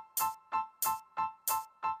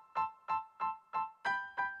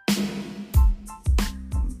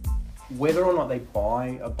 Whether or not they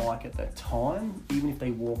buy a bike at that time, even if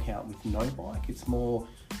they walk out with no bike, it's more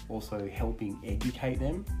also helping educate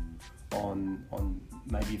them on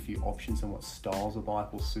maybe a few options and what styles of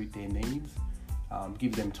bike will suit their needs.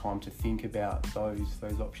 Give them time to think about those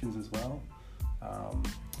options as well.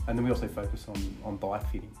 And then we also focus on bike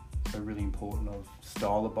fitting. So really important of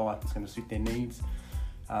style of bike that's going to suit their needs.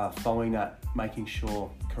 Following that, making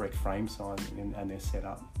sure correct frame sizing and their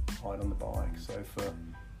setup right on the bike. So for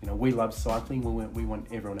we love cycling. We want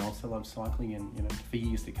everyone else to love cycling, and for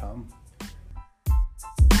years to come.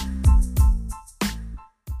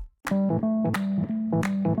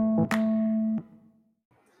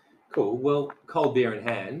 Cool. Well, cold beer in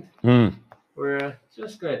hand, we're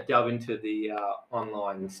just going to delve into the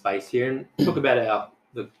online space here and talk about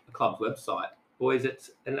the club's website. Boys, it's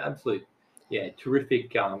an absolute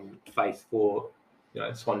terrific face for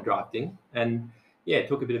Swan drafting, and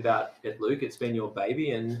talk a bit about it, Luke. It's been your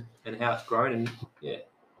baby and how it's grown, and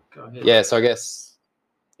go ahead. Yeah, so I guess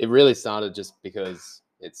it really started just because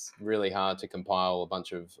it's really hard to compile a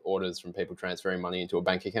bunch of orders from people transferring money into a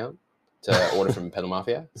bank account to order from Pedal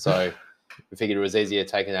Mafia. So we figured it was easier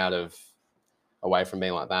taken away from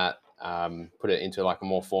being like that, put it into like a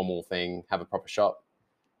more formal thing, have a proper shop.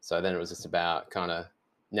 So then it was just about kind of,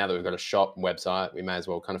 now that we've got a shop website, we may as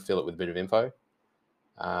well kind of fill it with a bit of info.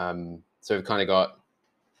 So we've kind of got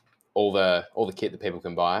all the kit that people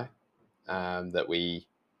can buy, that we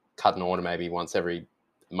cut and order maybe once every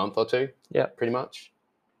month or two. Yeah, pretty much.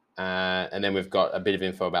 And then we've got a bit of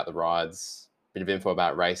info about the rides, a bit of info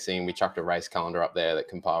about racing. We chucked a race calendar up there that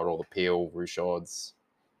compiled all the Peel, Rouchauds,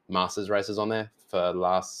 Masters races on there for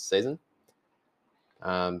last season.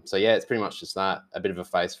 So yeah, it's pretty much just that. A bit of a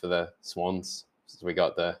face for the Swans. So we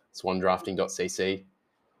got the swandrafting.cc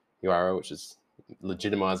URL, which is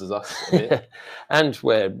legitimizes us a bit. And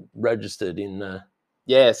we're registered in the...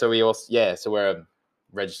 So we're a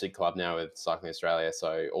registered club now with Cycling Australia.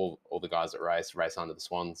 So all the guys that race under the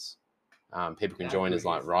Swans. People can join as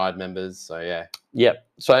like ride members. So yeah.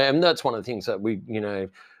 So and that's one of the things that we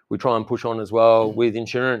try and push on as well with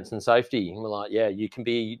insurance and safety. And we're like,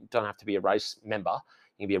 you don't have to be a race member.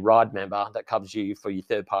 You can be a ride member that covers you for your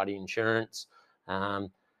third party insurance.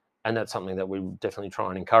 And that's something that we definitely try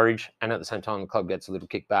and encourage. And at the same time, the club gets a little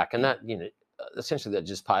kickback. And that, essentially that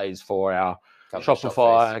just pays for our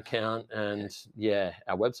Shopify account and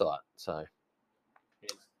our website. So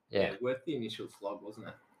worth the initial slog, wasn't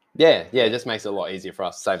it? Yeah, it just makes it a lot easier for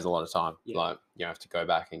us. Saves a lot of time. Like you don't have to go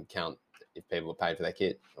back and count if people are paid for their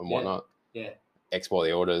kit and whatnot. Export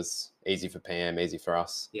the orders, easy for PM, easy for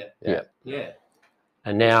us. Yeah.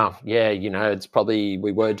 And now, it's probably,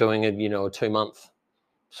 we were doing a 2-month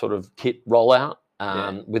sort of kit rollout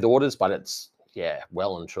with orders, but it's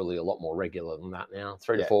well and truly a lot more regular than that now.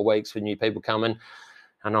 3 to 4 weeks with new people coming,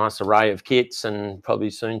 a nice array of kits, and probably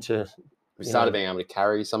soon to... We started being able to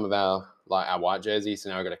carry some of our white jerseys, so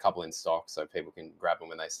now we've got a couple in stock so people can grab them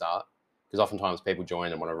when they start. Because oftentimes people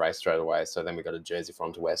join and want to race straight away, so then we've got a jersey for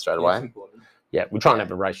them to wear straight away. That's important. Yeah, we try and have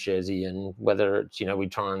a race jersey, and whether it's, we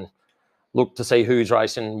try and look to see who's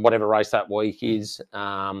racing, whatever race that week is,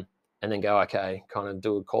 and then go, okay, kind of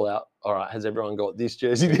do a call out. All right, has everyone got this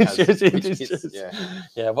jersey, this jersey?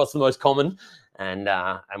 Yeah, what's the most common? And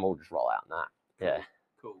we'll just roll out in that. Yeah.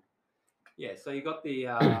 Cool. Yeah, so you got the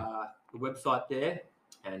website there,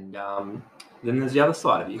 and then there's the other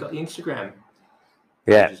side of it. You got the Instagram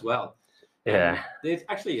page as well. Yeah. And there's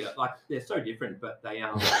actually they're so different, but they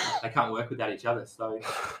can't work without each other. So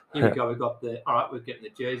here we go. We've got we're getting the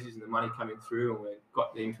jerseys and the money coming through, and we've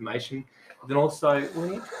got the information. But then also we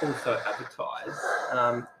need to also advertise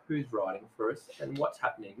who's riding for us and what's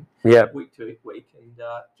happening week to week. And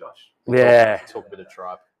Josh, talk a bit of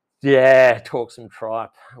tripe. Yeah, talk some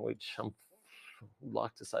tripe, which I'm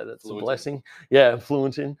like to say that's a blessing. Yeah,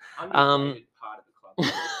 fluent in. Underrated part of the club.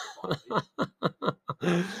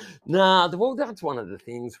 Well, that's one of the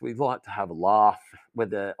things. We like to have a laugh,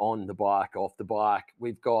 whether on the bike, off the bike.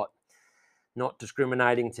 We've got, not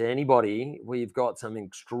discriminating to anybody, we've got some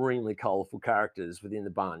extremely colourful characters within the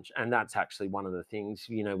bunch. And that's actually one of the things,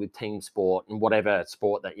 with team sport and whatever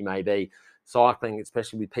sport that you may be, cycling,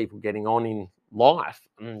 especially with people getting on in life,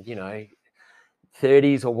 and,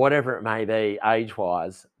 30s or whatever it may be,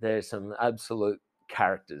 age-wise, there's some absolute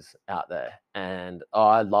characters out there. And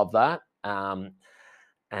I love that.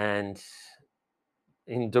 And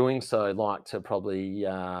in doing so, like to probably... it's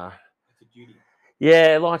a duty.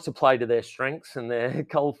 Yeah, like to play to their strengths and their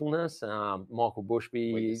colourfulness. Michael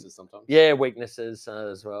Bushby. Weaknesses sometimes. Yeah, weaknesses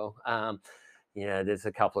as well. There's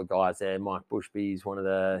a couple of guys there. Mike Bushby's one of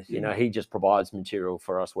the, he just provides material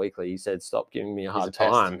for us weekly. He said, stop giving me a hard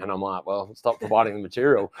time. And I'm like, well, stop providing the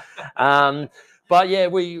material. But yeah,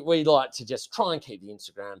 we like to just try and keep the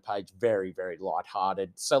Instagram page very, very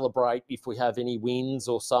lighthearted. Celebrate if we have any wins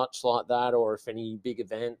or such like that, or if any big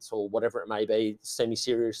events or whatever it may be,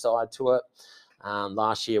 semi-serious side to it.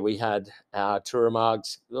 Last year we had our tour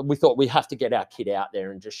mugs. We thought we have to get our kit out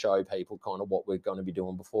there and just show people kind of what we're going to be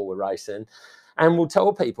doing before we're racing. And we'll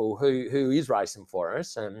tell people who is racing for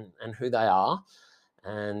us and who they are.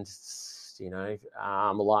 And,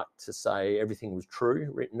 I like to say everything was true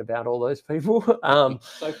written about all those people.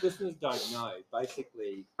 So if listeners don't know,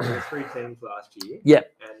 basically there were 3 teams last year. Yeah.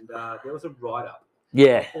 And there was a write-up.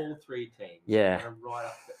 Yeah. All 3 teams. Yeah. And a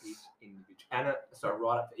write-up for each individual.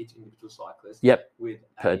 Write-up for each individual cyclist. Yep. With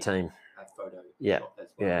per team. A photo. Yeah. Shot as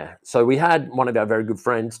well. Yeah. So we had one of our very good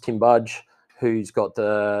friends, Tim Budge, who's got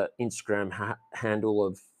the Instagram handle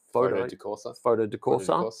of Photo de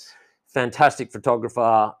Corsa. Fantastic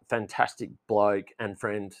photographer, fantastic bloke and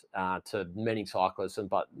friend to many cyclists,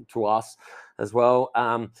 but to us as well.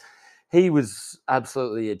 He was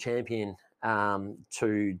absolutely a champion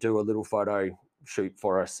to do a little photo shoot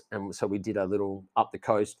for us. And so we did a little up the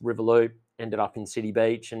coast river loop, ended up in City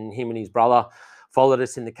Beach, and him and his brother followed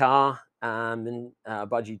us in the car. And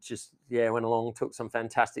Budgie just, went along, took some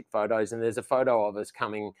fantastic photos. And there's a photo of us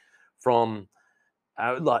coming from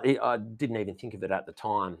I didn't even think of it at the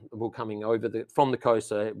time. We're coming over from the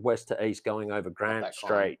coast, west to east, going over Grant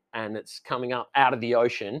Street, and it's coming up out of the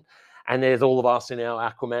ocean. And there's all of us in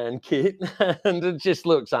our Aquaman kit, and it just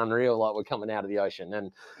looks unreal, like we're coming out of the ocean.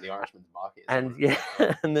 And the Irishman's market. And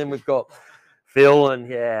and then we've got Phil, and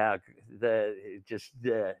just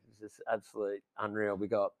absolutely unreal. We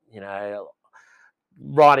got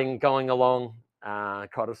riding going along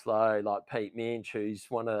quite a slow, like Pete Minch, who's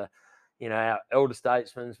one of our elder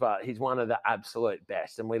statesmen, but he's one of the absolute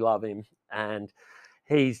best, and we love him. And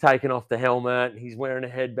he's taken off the helmet, he's wearing a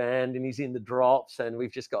headband, and he's in the drops, and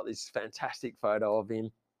we've just got this fantastic photo of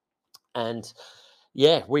him. And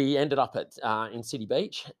yeah, we ended up in City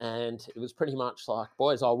Beach, and it was pretty much like,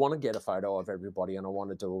 boys, I want to get a photo of everybody, and I want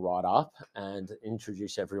to do a write up and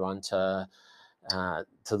introduce everyone to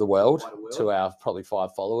the world, to our probably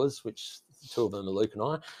 5 followers, which 2 of them are Luke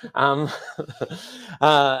and I.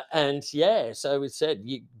 And yeah, so we said,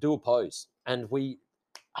 you do a pose, and we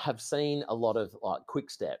have seen a lot of like Quick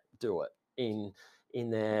Step do it in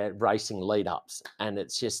their racing lead ups, and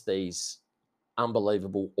it's just these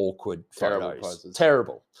unbelievable awkward photos.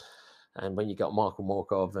 Terrible. And when you got Michael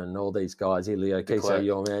Morkov and all these guys, Ilya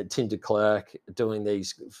Kisa, Tim de Klerk, doing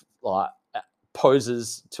these like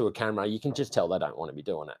poses to a camera, you can just tell they don't want to be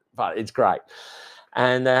doing it, but it's great.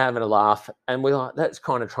 And they're having a laugh, and we're like, let's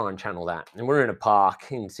kind of try and channel that. And we're in a park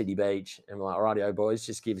in City Beach, and we're like, rightio boys,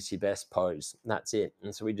 just give us your best pose. And that's it.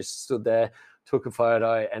 And so we just stood there, took a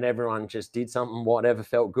photo, and everyone just did something, whatever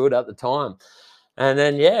felt good at the time. And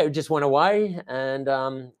then, yeah, it just went away. And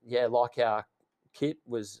like our kit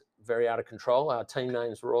was very out of control. Our team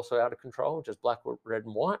names were also out of control, just black, red,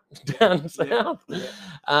 and white down south.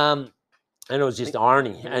 And it was just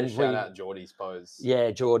irony. And shout out Geordie's pose.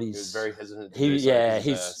 Yeah, Geordie's. He was very hesitant to do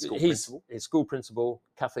so. His school principal,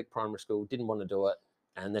 Catholic primary school, didn't want to do it.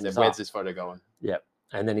 And then where's this photo going? Yep.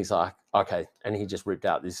 And then he's like, okay. And he just ripped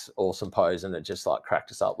out this awesome pose, and it just like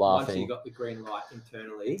cracked us up laughing. Once he got the green light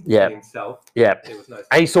internally himself. Yeah. There was no.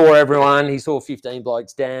 He saw everyone. He saw 15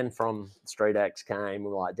 blokes. Dan from Street X came. We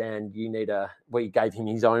were like, Dan, we gave him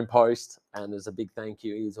his own post, and there's a big thank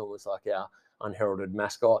you. He's almost like our unheralded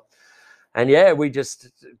mascot. And yeah, we just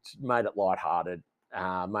made it lighthearted,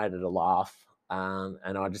 made it a laugh.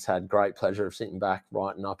 And I just had great pleasure of sitting back,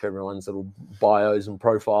 writing up everyone's little bios and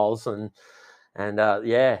profiles, and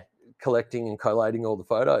collecting and collating all the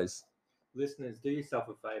photos. Listeners, do yourself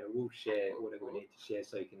a favor. We'll share whatever we need to share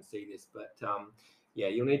so you can see this. But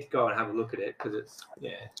you'll need to go and have a look at it, because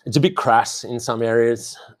it's a bit crass in some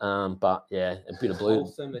areas, but yeah, a bit of blue,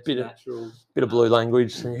 wholesome, it's natural, bit of blue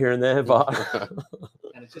language here and there, but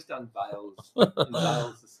and it just unveils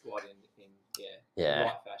the squad in the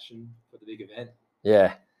right fashion for the big event.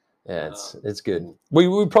 Yeah, it's good. We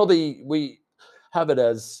have it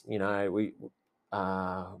as we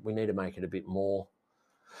need to make it a bit more.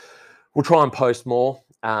 We'll try and post more.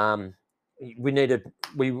 Going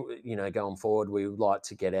forward, we would like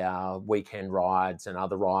to get our weekend rides and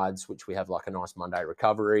other rides, which we have like a nice Monday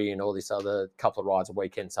recovery and all this other couple of rides of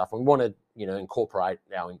weekend stuff. And we want to, incorporate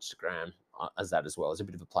our Instagram as that as well, as a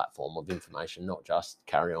bit of a platform of information, not just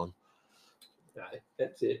carry on. No,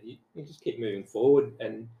 that's it. You just keep moving forward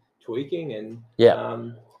and tweaking. And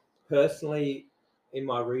personally, in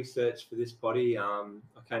my research for this body, I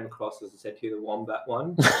came across, as I said to you, the Wombat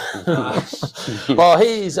one. Well,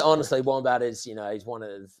 he's honestly, Wombat is, he's one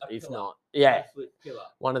of, absolute killer.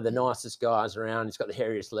 One of the nicest guys around. He's got the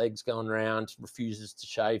hairiest legs going around, refuses to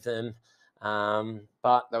shave them.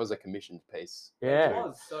 But that was a commissioned piece. Yeah. It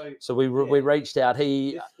was. So we reached out.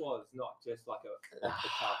 This was not just like a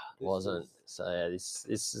wasn't. So yeah,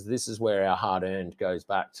 this is where our hard earned goes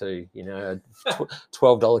back to, a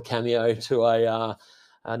 $12 cameo to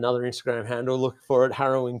another Instagram handle. Look for it,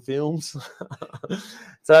 Harrowing Films.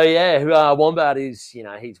 So yeah, Wombat is,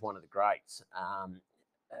 he's one of the greats.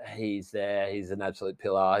 He's there. He's an absolute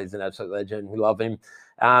pillar. He's an absolute legend. We love him.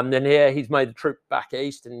 Then he's made the trip back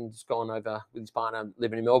east and he's gone over with his partner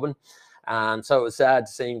living in Melbourne. So it was sad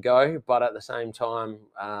to see him go, but at the same time,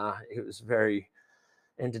 it was very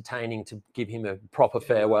entertaining to give him a proper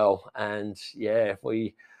farewell. And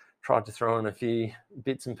we tried to throw in a few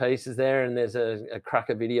bits and pieces there, and there's a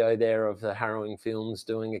cracker video there of the Harrowing Films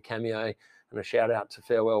doing a cameo and a shout out to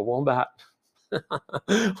Farewell Wombat,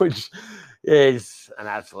 which is an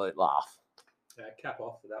absolute laugh. Cap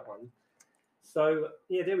off to that one. So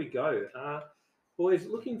there we go. Boys,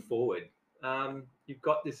 looking forward, you've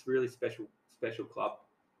got this really special club.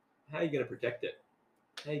 How are you going to protect it?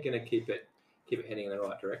 How are you going to keep it heading in the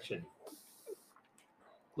right direction?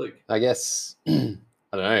 Luke? I guess, I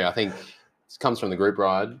don't know. I think it comes from the group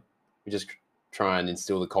ride. We just try and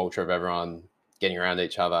instill the culture of everyone getting around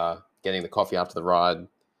each other, getting the coffee after the ride.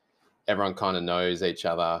 Everyone kind of knows each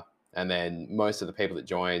other. And then most of the people that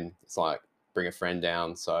join, it's like bring a friend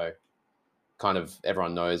down. So kind of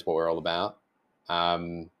everyone knows what we're all about.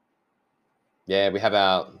 Yeah, we have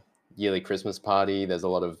our yearly Christmas party. There's a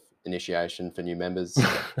lot of initiation for new members,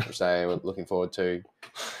 which they were looking forward to.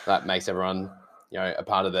 That makes everyone, a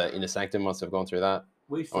part of the inner sanctum once they've gone through that.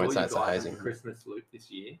 We saw you guys at the Christmas loop this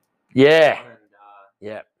year. Yeah. And,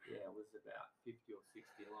 yeah. It was about 50 or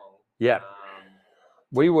 60 long. Yeah.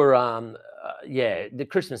 We were, the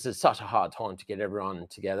Christmas is such a hard time to get everyone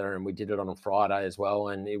together, and we did it on a Friday as well.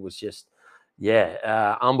 And it was just,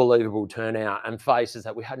 unbelievable turnout and faces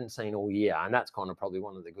that we hadn't seen all year. And that's kind of probably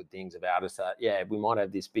one of the good things about us, that, we might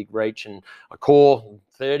have this big reach and a core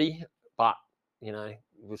 30, but,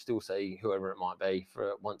 we'll still see whoever it might be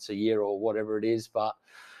for once a year or whatever it is. But,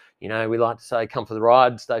 we like to say, come for the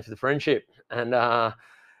ride, stay for the friendship. And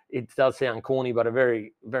it does sound corny, but it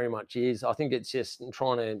very, very much is. I think it's just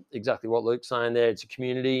trying to, exactly what Luke's saying there, it's a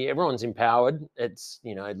community. Everyone's empowered. It's,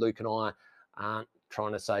 Luke and I aren't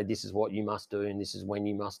trying to say this is what you must do and this is when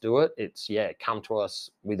you must do it. It's, come to us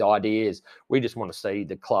with ideas. We just want to see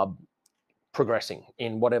the club progressing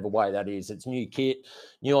in whatever way that is. It's new kit,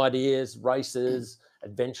 new ideas, races,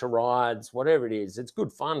 adventure rides, whatever it is. It's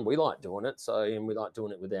good fun. We like doing it. And we like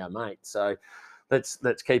doing it with our mates. So let's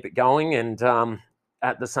keep it going. And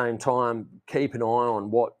at the same time, keep an eye on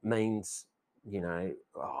what means, I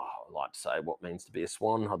like to say what means to be a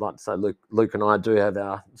Swan. I'd like to say Luke and I do have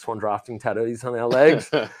our Swan drafting tattoos on our legs.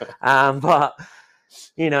 But,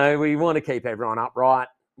 we want to keep everyone upright.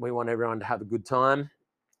 We want everyone to have a good time.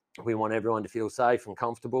 We want everyone to feel safe and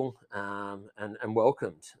comfortable and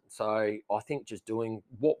welcomed. So I think just doing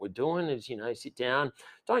what we're doing is, sit down.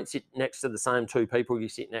 Don't sit next to the same two people you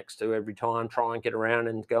sit next to every time. Try and get around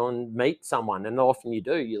and go and meet someone. And often you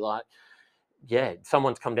do. You're like,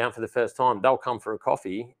 someone's come down for the first time. They'll come for a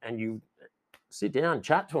coffee and you sit down,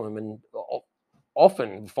 chat to them. And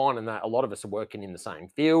often finding that a lot of us are working in the same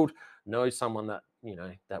field, know someone that,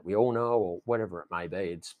 that we all know or whatever it may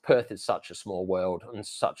be. Perth is such a small world and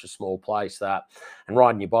such a small place that, and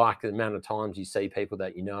riding your bike, the amount of times you see people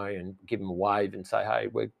that you know and give them a wave and say, hey,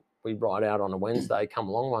 we ride out on a Wednesday, come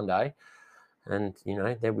along one day. And,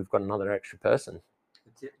 then we've got another extra person.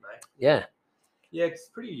 That's it, mate. Yeah. Yeah, it's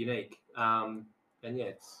pretty unique. And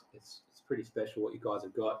it's pretty special what you guys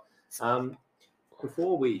have got.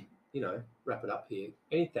 Before we, wrap it up here,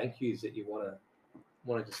 any thank yous that you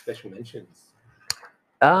want to special mentions?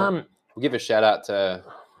 We'll give a shout out to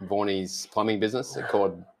Vaughnie's plumbing business,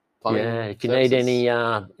 called Plumbing. Yeah, if you Services. need any,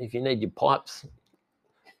 if you need your pipes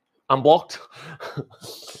unblocked,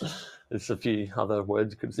 there's a few other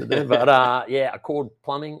words you could say there, but Accord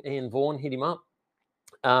Plumbing, Ian Vaughan, hit him up.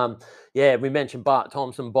 We mentioned Bart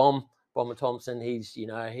Thompson, Bomber Thompson. He's,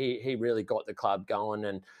 he really got the club going,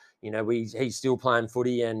 and he's still playing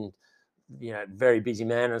footy and. Very busy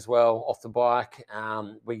man as well off the bike.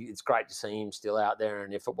 It's great to see him still out there.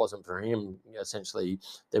 And if it wasn't for him, essentially,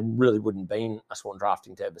 there really wouldn't been a Swan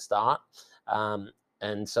drafting to ever start. And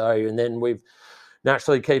then we've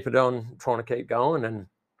naturally keep it on, trying to keep going. And,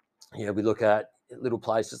 we look at little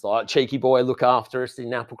places like Cheeky Boy look after us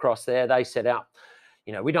in Applecross there. They set up,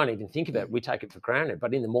 we don't even think about it. We take it for granted.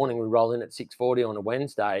 But in the morning, we roll in at 6:40 on a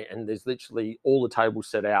Wednesday, and there's literally all the tables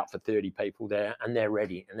set out for 30 people there, and they're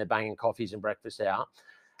ready, and they're banging coffees and breakfast out.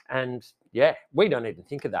 And, we don't even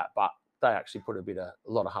think of that, but they actually put a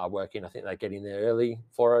lot of hard work in. I think they get in there early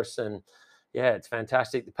for us, and, it's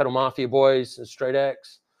fantastic. The Pedal Mafia boys and Street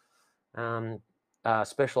X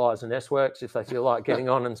specialise in S-Works if they feel like getting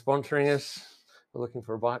on and sponsoring us. We're looking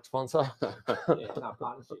for a bike sponsor.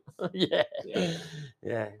 Partnerships.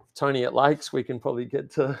 Yeah. Tony at Lakes, we can probably we can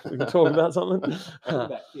talk about something.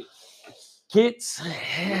 About Kits.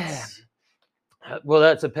 Yeah. Well,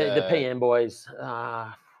 that's the PM boys.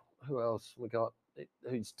 Who else we got?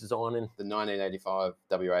 Who's designing the 1985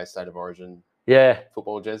 WA State of Origin?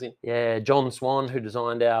 Football jersey. Yeah, John Swan, who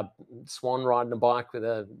designed our Swan riding a bike with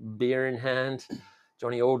a beer in hand.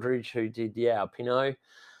 Johnny Aldridge, who did our Pinot.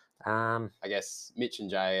 I guess Mitch and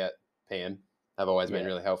Jay at PM have always been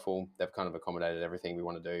really helpful. They've kind of accommodated everything we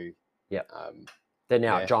want to do. Yeah. They're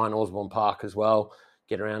now at Giant Osborne Park as well.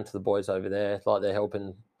 Get around to the boys over there. Like they're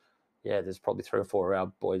helping. Yeah, there's probably 3 or 4 of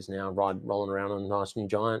our boys now rolling around on nice new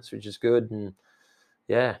Giants, which is good. And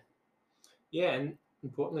and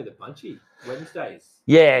importantly, the Bunchy Wednesdays.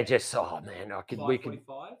 Yeah, just man, 5:45?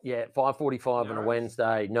 5:45 on a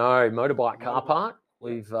Wednesday. No, motorbike car park.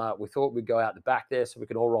 We thought we'd go out the back there so we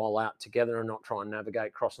could all roll out together and not try and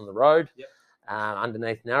navigate crossing the road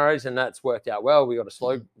underneath narrows, and that's worked out well. We got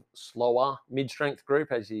a slower mid-strength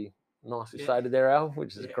group, as you nicely stated there, Al,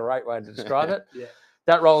 which is a great way to describe it. Yeah.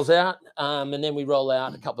 That rolls out, and then we roll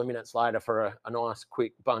out a couple of minutes later for a nice,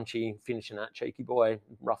 quick, bunchy, finishing that cheeky boy,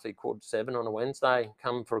 roughly 6:45 on a Wednesday.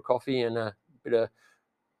 Come for a coffee and a bit of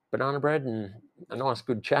banana bread and a nice,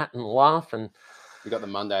 good chat and laugh. And We got the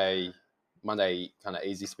Monday kind of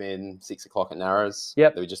easy spin, 6 o'clock at Narrows.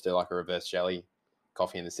 Yep. That we just do like a reverse jelly,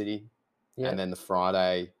 coffee in the city. Yep. And then the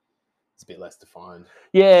Friday, it's a bit less defined.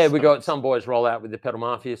 yeah, we got some boys roll out with the Pedal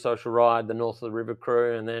Mafia social ride, the North of the River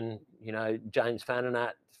crew, and then, James Fannin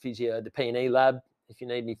at physio, the P&E lab. If you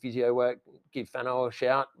need any physio work, give Fano a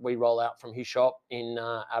shout. We roll out from his shop in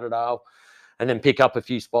Adderdale and then pick up a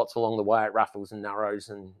few spots along the way at Raffles and Narrows,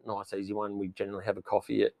 and nice, easy one. We generally have a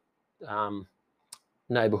coffee at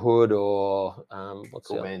Neighbourhood or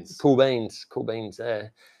Cool Beans. Cool Beans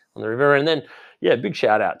there on the river. And then, big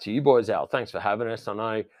shout out to you boys, Al. Thanks for having us. I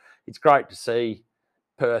know it's great to see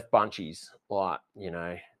Perth bunchies, like,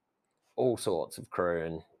 all sorts of crew,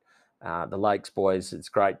 and the Lakes boys. It's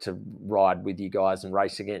great to ride with you guys and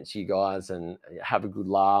race against you guys and have a good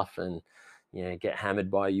laugh and, get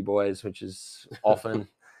hammered by you boys, which is often.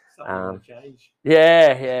 Change.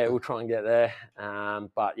 Yeah, we'll try and get there.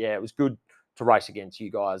 But yeah, it was good to race against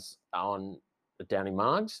you guys on the Downing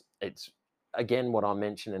Margs. It's, again, what I'm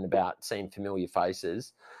mentioning about seeing familiar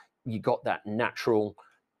faces. You got that natural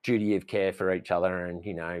duty of care for each other, and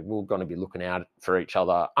we're going to be looking out for each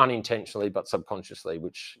other unintentionally but subconsciously,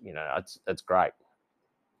 which it's great.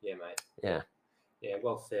 Yeah, mate. Yeah,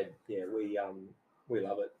 well said. Yeah, we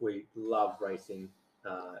love it. We love racing,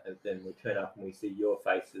 and then we turn up and we see your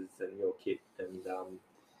faces and your kit, and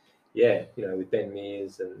with Ben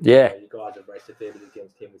Mears, and you guys have raced a fair bit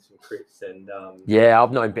against him with some crits, and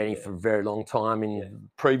I've known Benny for a very long time in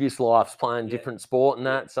previous lives playing different sport and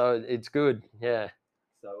that, so it's good.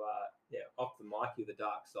 So, off the mic, you're the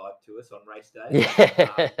dark side to us on race day.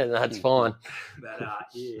 Yeah, that's fine. But,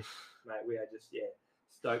 mate, we are just,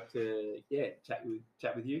 stoked to, chat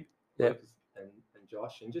with you, Yep. and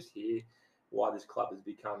Josh, and just hear why this club has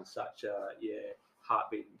become such a,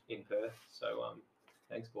 heartbeat in Perth. So,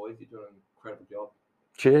 thanks, boys. You're doing an incredible job.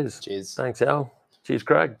 Cheers. Thanks, Al. Cheers,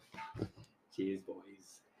 Craig. Cheers, boys.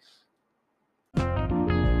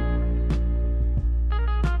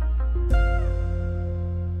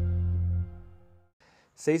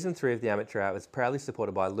 Season 3 of the Amateur Hour is proudly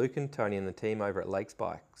supported by Luke and Tony and the team over at Lakes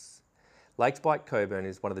Bikes. Lakes Bike Coburn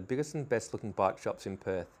is one of the biggest and best looking bike shops in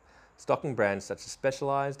Perth, stocking brands such as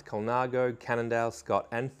Specialized, Colnago, Cannondale, Scott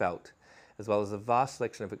and Felt, as well as a vast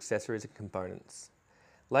selection of accessories and components.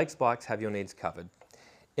 Lakes Bikes have your needs covered.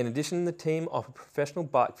 In addition, the team offer professional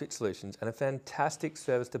bike fit solutions and a fantastic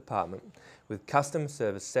service department with customer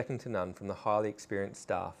service second to none from the highly experienced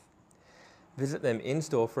staff. Visit them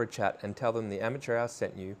in-store for a chat and tell them the Amateur Hour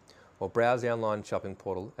sent you, or browse the online shopping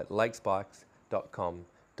portal at lakesbikes.com.au.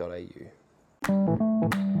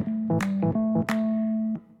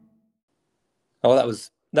 Oh,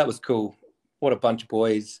 that was cool. What a bunch of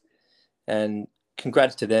boys, and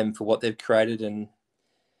congrats to them for what they've created. And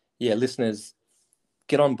listeners,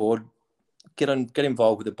 get on board, get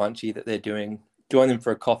involved with the bunchy that they're doing. Join them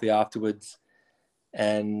for a coffee afterwards,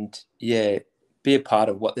 and be a part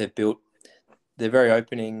of what they've built. They're very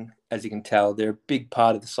opening, as you can tell. They're a big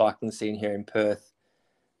part of the cycling scene here in Perth.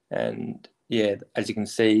 And as you can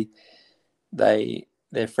see,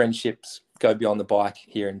 their friendships go beyond the bike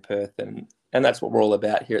here in Perth, and that's what we're all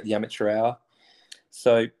about here at the Amateur Hour.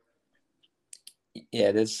 So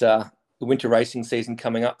there's the winter racing season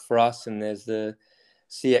coming up for us, and there's the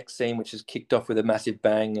CX scene, which has kicked off with a massive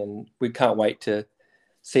bang, and we can't wait to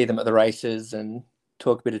see them at the races and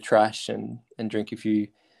talk a bit of trash and drink a few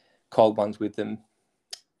cold ones with them.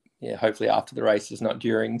 Hopefully after the races, not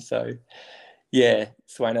during. So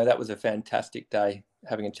Swano, that was a fantastic day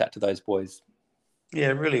having a chat to those boys.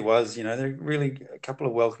 Yeah, it really was. They're really a couple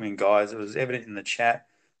of welcoming guys. It was evident in the chat,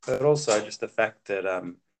 but also just the fact that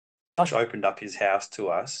Josh opened up his house to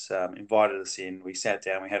us, invited us in. We sat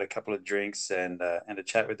down, we had a couple of drinks and a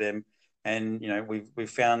chat with them, and we've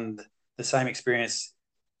found the same experience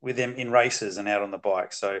with them in races and out on the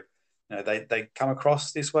bike. So they come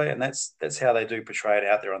across this way, and that's how they do portray it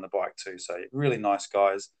out there on the bike too. So really nice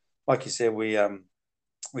guys. Like you said, we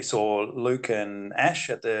saw Luke and Ash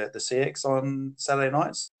at the CX on Saturday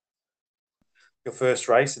nights. Your first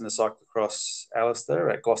race in the cyclocross, Alistair,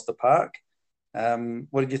 at Gloucester Park.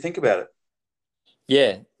 What did you think about it?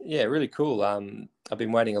 Yeah, really cool. I've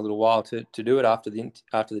been waiting a little while to do it after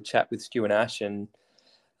the chat with Stu and Ash, and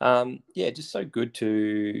just so good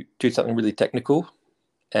to do something really technical,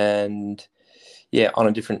 and on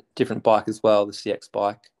a different bike as well, the CX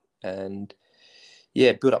bike, and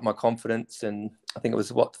build up my confidence and I think it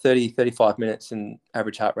was 35 minutes and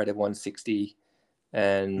average heart rate of 160.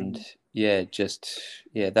 And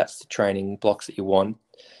that's the training blocks that you want.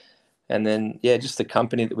 And then, just the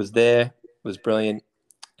company that was there was brilliant,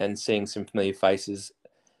 and seeing some familiar faces,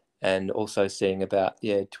 and also seeing about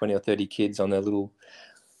 20 or 30 kids on their little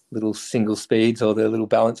single speeds or their little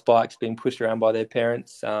balance bikes being pushed around by their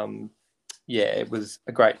parents. It was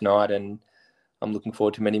a great night, and I'm looking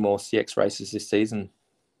forward to many more CX races this season.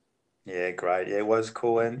 Yeah, great. Yeah, it was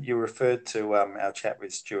cool. And you referred to our chat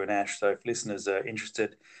with Stu and Ash. So if listeners are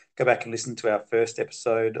interested, go back and listen to our first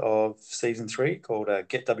episode of season 3 called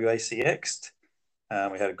Get WACX'd.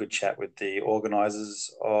 We had a good chat with the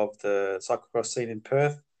organisers of the cyclocross scene in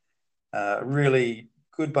Perth. Really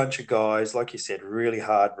good bunch of guys. Like you said, really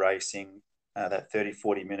hard racing. That 30,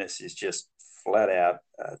 40 minutes is just flat out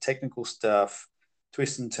technical stuff,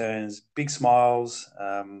 twists and turns, big smiles.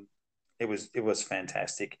 It was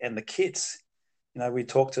fantastic. And the kits, we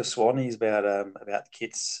talked to Swannies about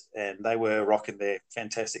kits, and they were rocking their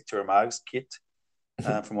fantastic Turamargs kit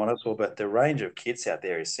from what I saw. But the range of kits out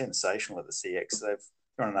there is sensational at the CX. They're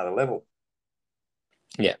on another level.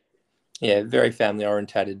 Yeah, very family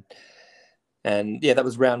orientated. And that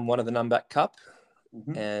was round 1 of the Numback Cup.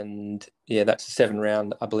 Mm-hmm. And that's a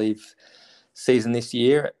 7-round, I believe, season this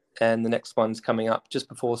year. And the next one's coming up just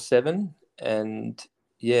before 7. And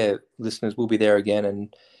listeners will be there again.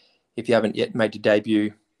 And if you haven't yet made your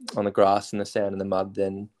debut on the grass and the sand and the mud,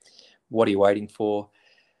 then what are you waiting for?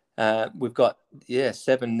 We've got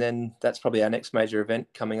 7. Then that's probably our next major event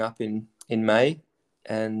coming up in May.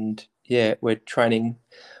 And we're training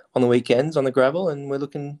on the weekends on the gravel, and we're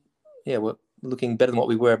looking better than what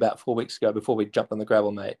we were about 4 weeks ago before we jumped on the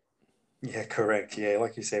gravel, mate. Yeah, correct. Yeah,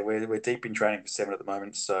 like you said, we're deep in training for 7 at the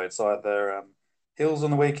moment. So it's either hills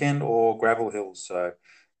on the weekend or gravel hills. So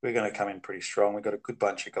we're going to come in pretty strong. We've got a good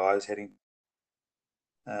bunch of guys heading.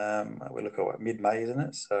 We look at mid-May, isn't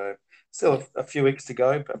it? So still a few weeks to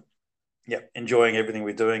go, but enjoying everything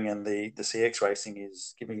we're doing. And the CX racing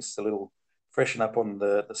is giving us a little freshen up on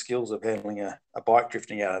the skills of handling a bike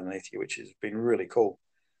drifting out underneath you, which has been really cool.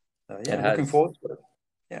 Looking forward to it.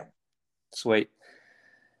 Yeah. Sweet.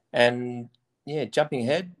 And jumping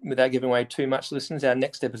ahead without giving away too much, listeners, our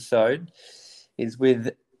next episode is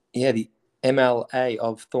with the MLA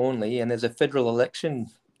of Thornley, and there's a federal election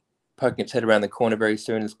poking its head around the corner very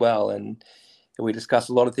soon as well. And we discuss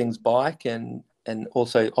a lot of things bike and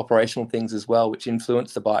also operational things as well, which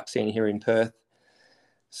influence the bike scene here in Perth.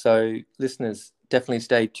 So listeners, definitely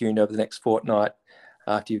stay tuned over the next fortnight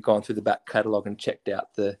after you've gone through the back catalogue and checked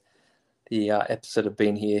out the episodes that have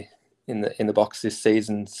been here in the box this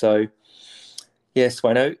season. So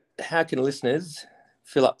Swano, how can listeners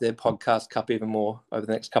fill up their podcast cup even more over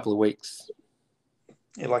the next couple of weeks?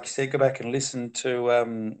 Yeah, like you said, go back and listen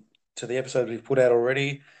to the episodes we've put out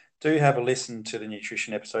already. Do have a listen to the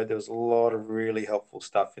nutrition episode. There was a lot of really helpful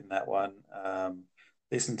stuff in that one.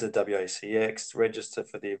 Listen to WACX, register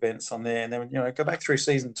for the events on there, and then go back through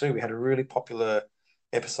season 2. We had a really popular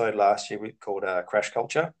episode last year called Crash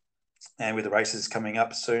Culture. And with the races coming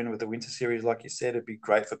up soon with the winter series, like you said, it'd be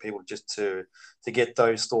great for people just to get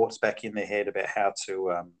those thoughts back in their head about how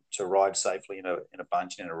to ride safely in a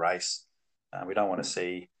bunch and in a race. We don't want to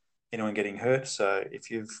see anyone getting hurt. So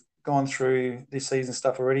if you've gone through this season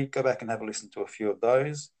stuff already, go back and have a listen to a few of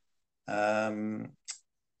those.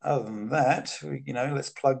 Other than that, let's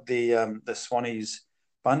plug the Swannies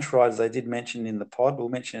bunch rides they did mention in the pod. We'll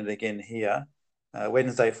mention it again here.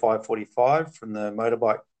 Wednesday, 5:45 from the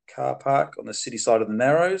motorbike car park on the city side of the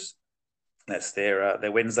Narrows. That's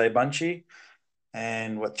their Wednesday bunchy,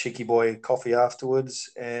 and Cheeky Boy coffee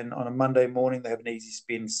afterwards. And on a Monday morning, they have an easy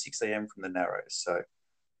spin 6 a.m. from the Narrows. So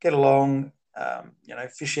get along,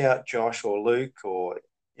 fish out Josh or Luke, or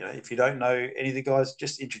if you don't know any of the guys,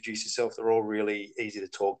 just introduce yourself. They're all really easy to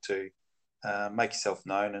talk to. Make yourself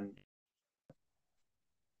known. And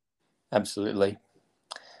absolutely.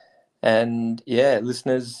 And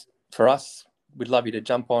listeners, for us, we'd love you to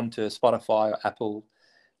jump on to Spotify or Apple,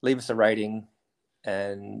 leave us a rating.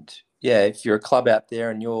 And if you're a club out there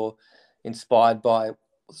and you're inspired by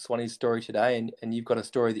Swannie's story today, and you've got a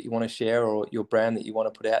story that you want to share, or your brand that you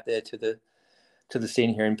want to put out there to the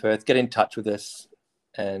scene here in Perth, get in touch with us.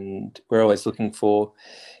 And we're always looking for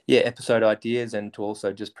episode ideas, and to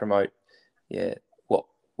also just promote what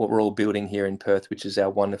we're all building here in Perth, which is our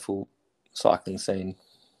wonderful cycling scene.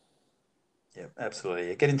 Yeah,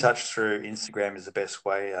 absolutely. Get in touch through Instagram is the best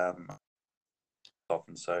way.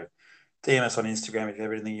 Often, so DM us on Instagram if you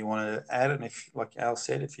have anything you want to add, and if, like Al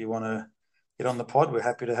said, if you want to get on the pod, we're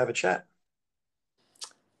happy to have a chat.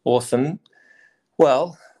 Awesome.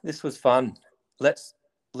 Well, this was fun. Let's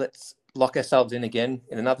lock ourselves in again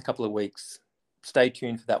in another couple of weeks. Stay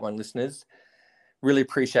tuned for that one, listeners. Really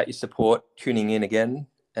appreciate your support tuning in again.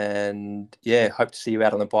 And yeah, hope to see you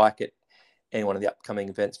out on the bike at any one of the upcoming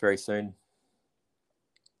events very soon.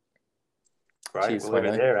 Great. Cheers, We'll leave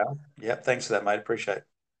it Swano. there, Al. Yep. Thanks for that, mate. Appreciate it.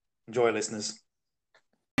 Enjoy, listeners.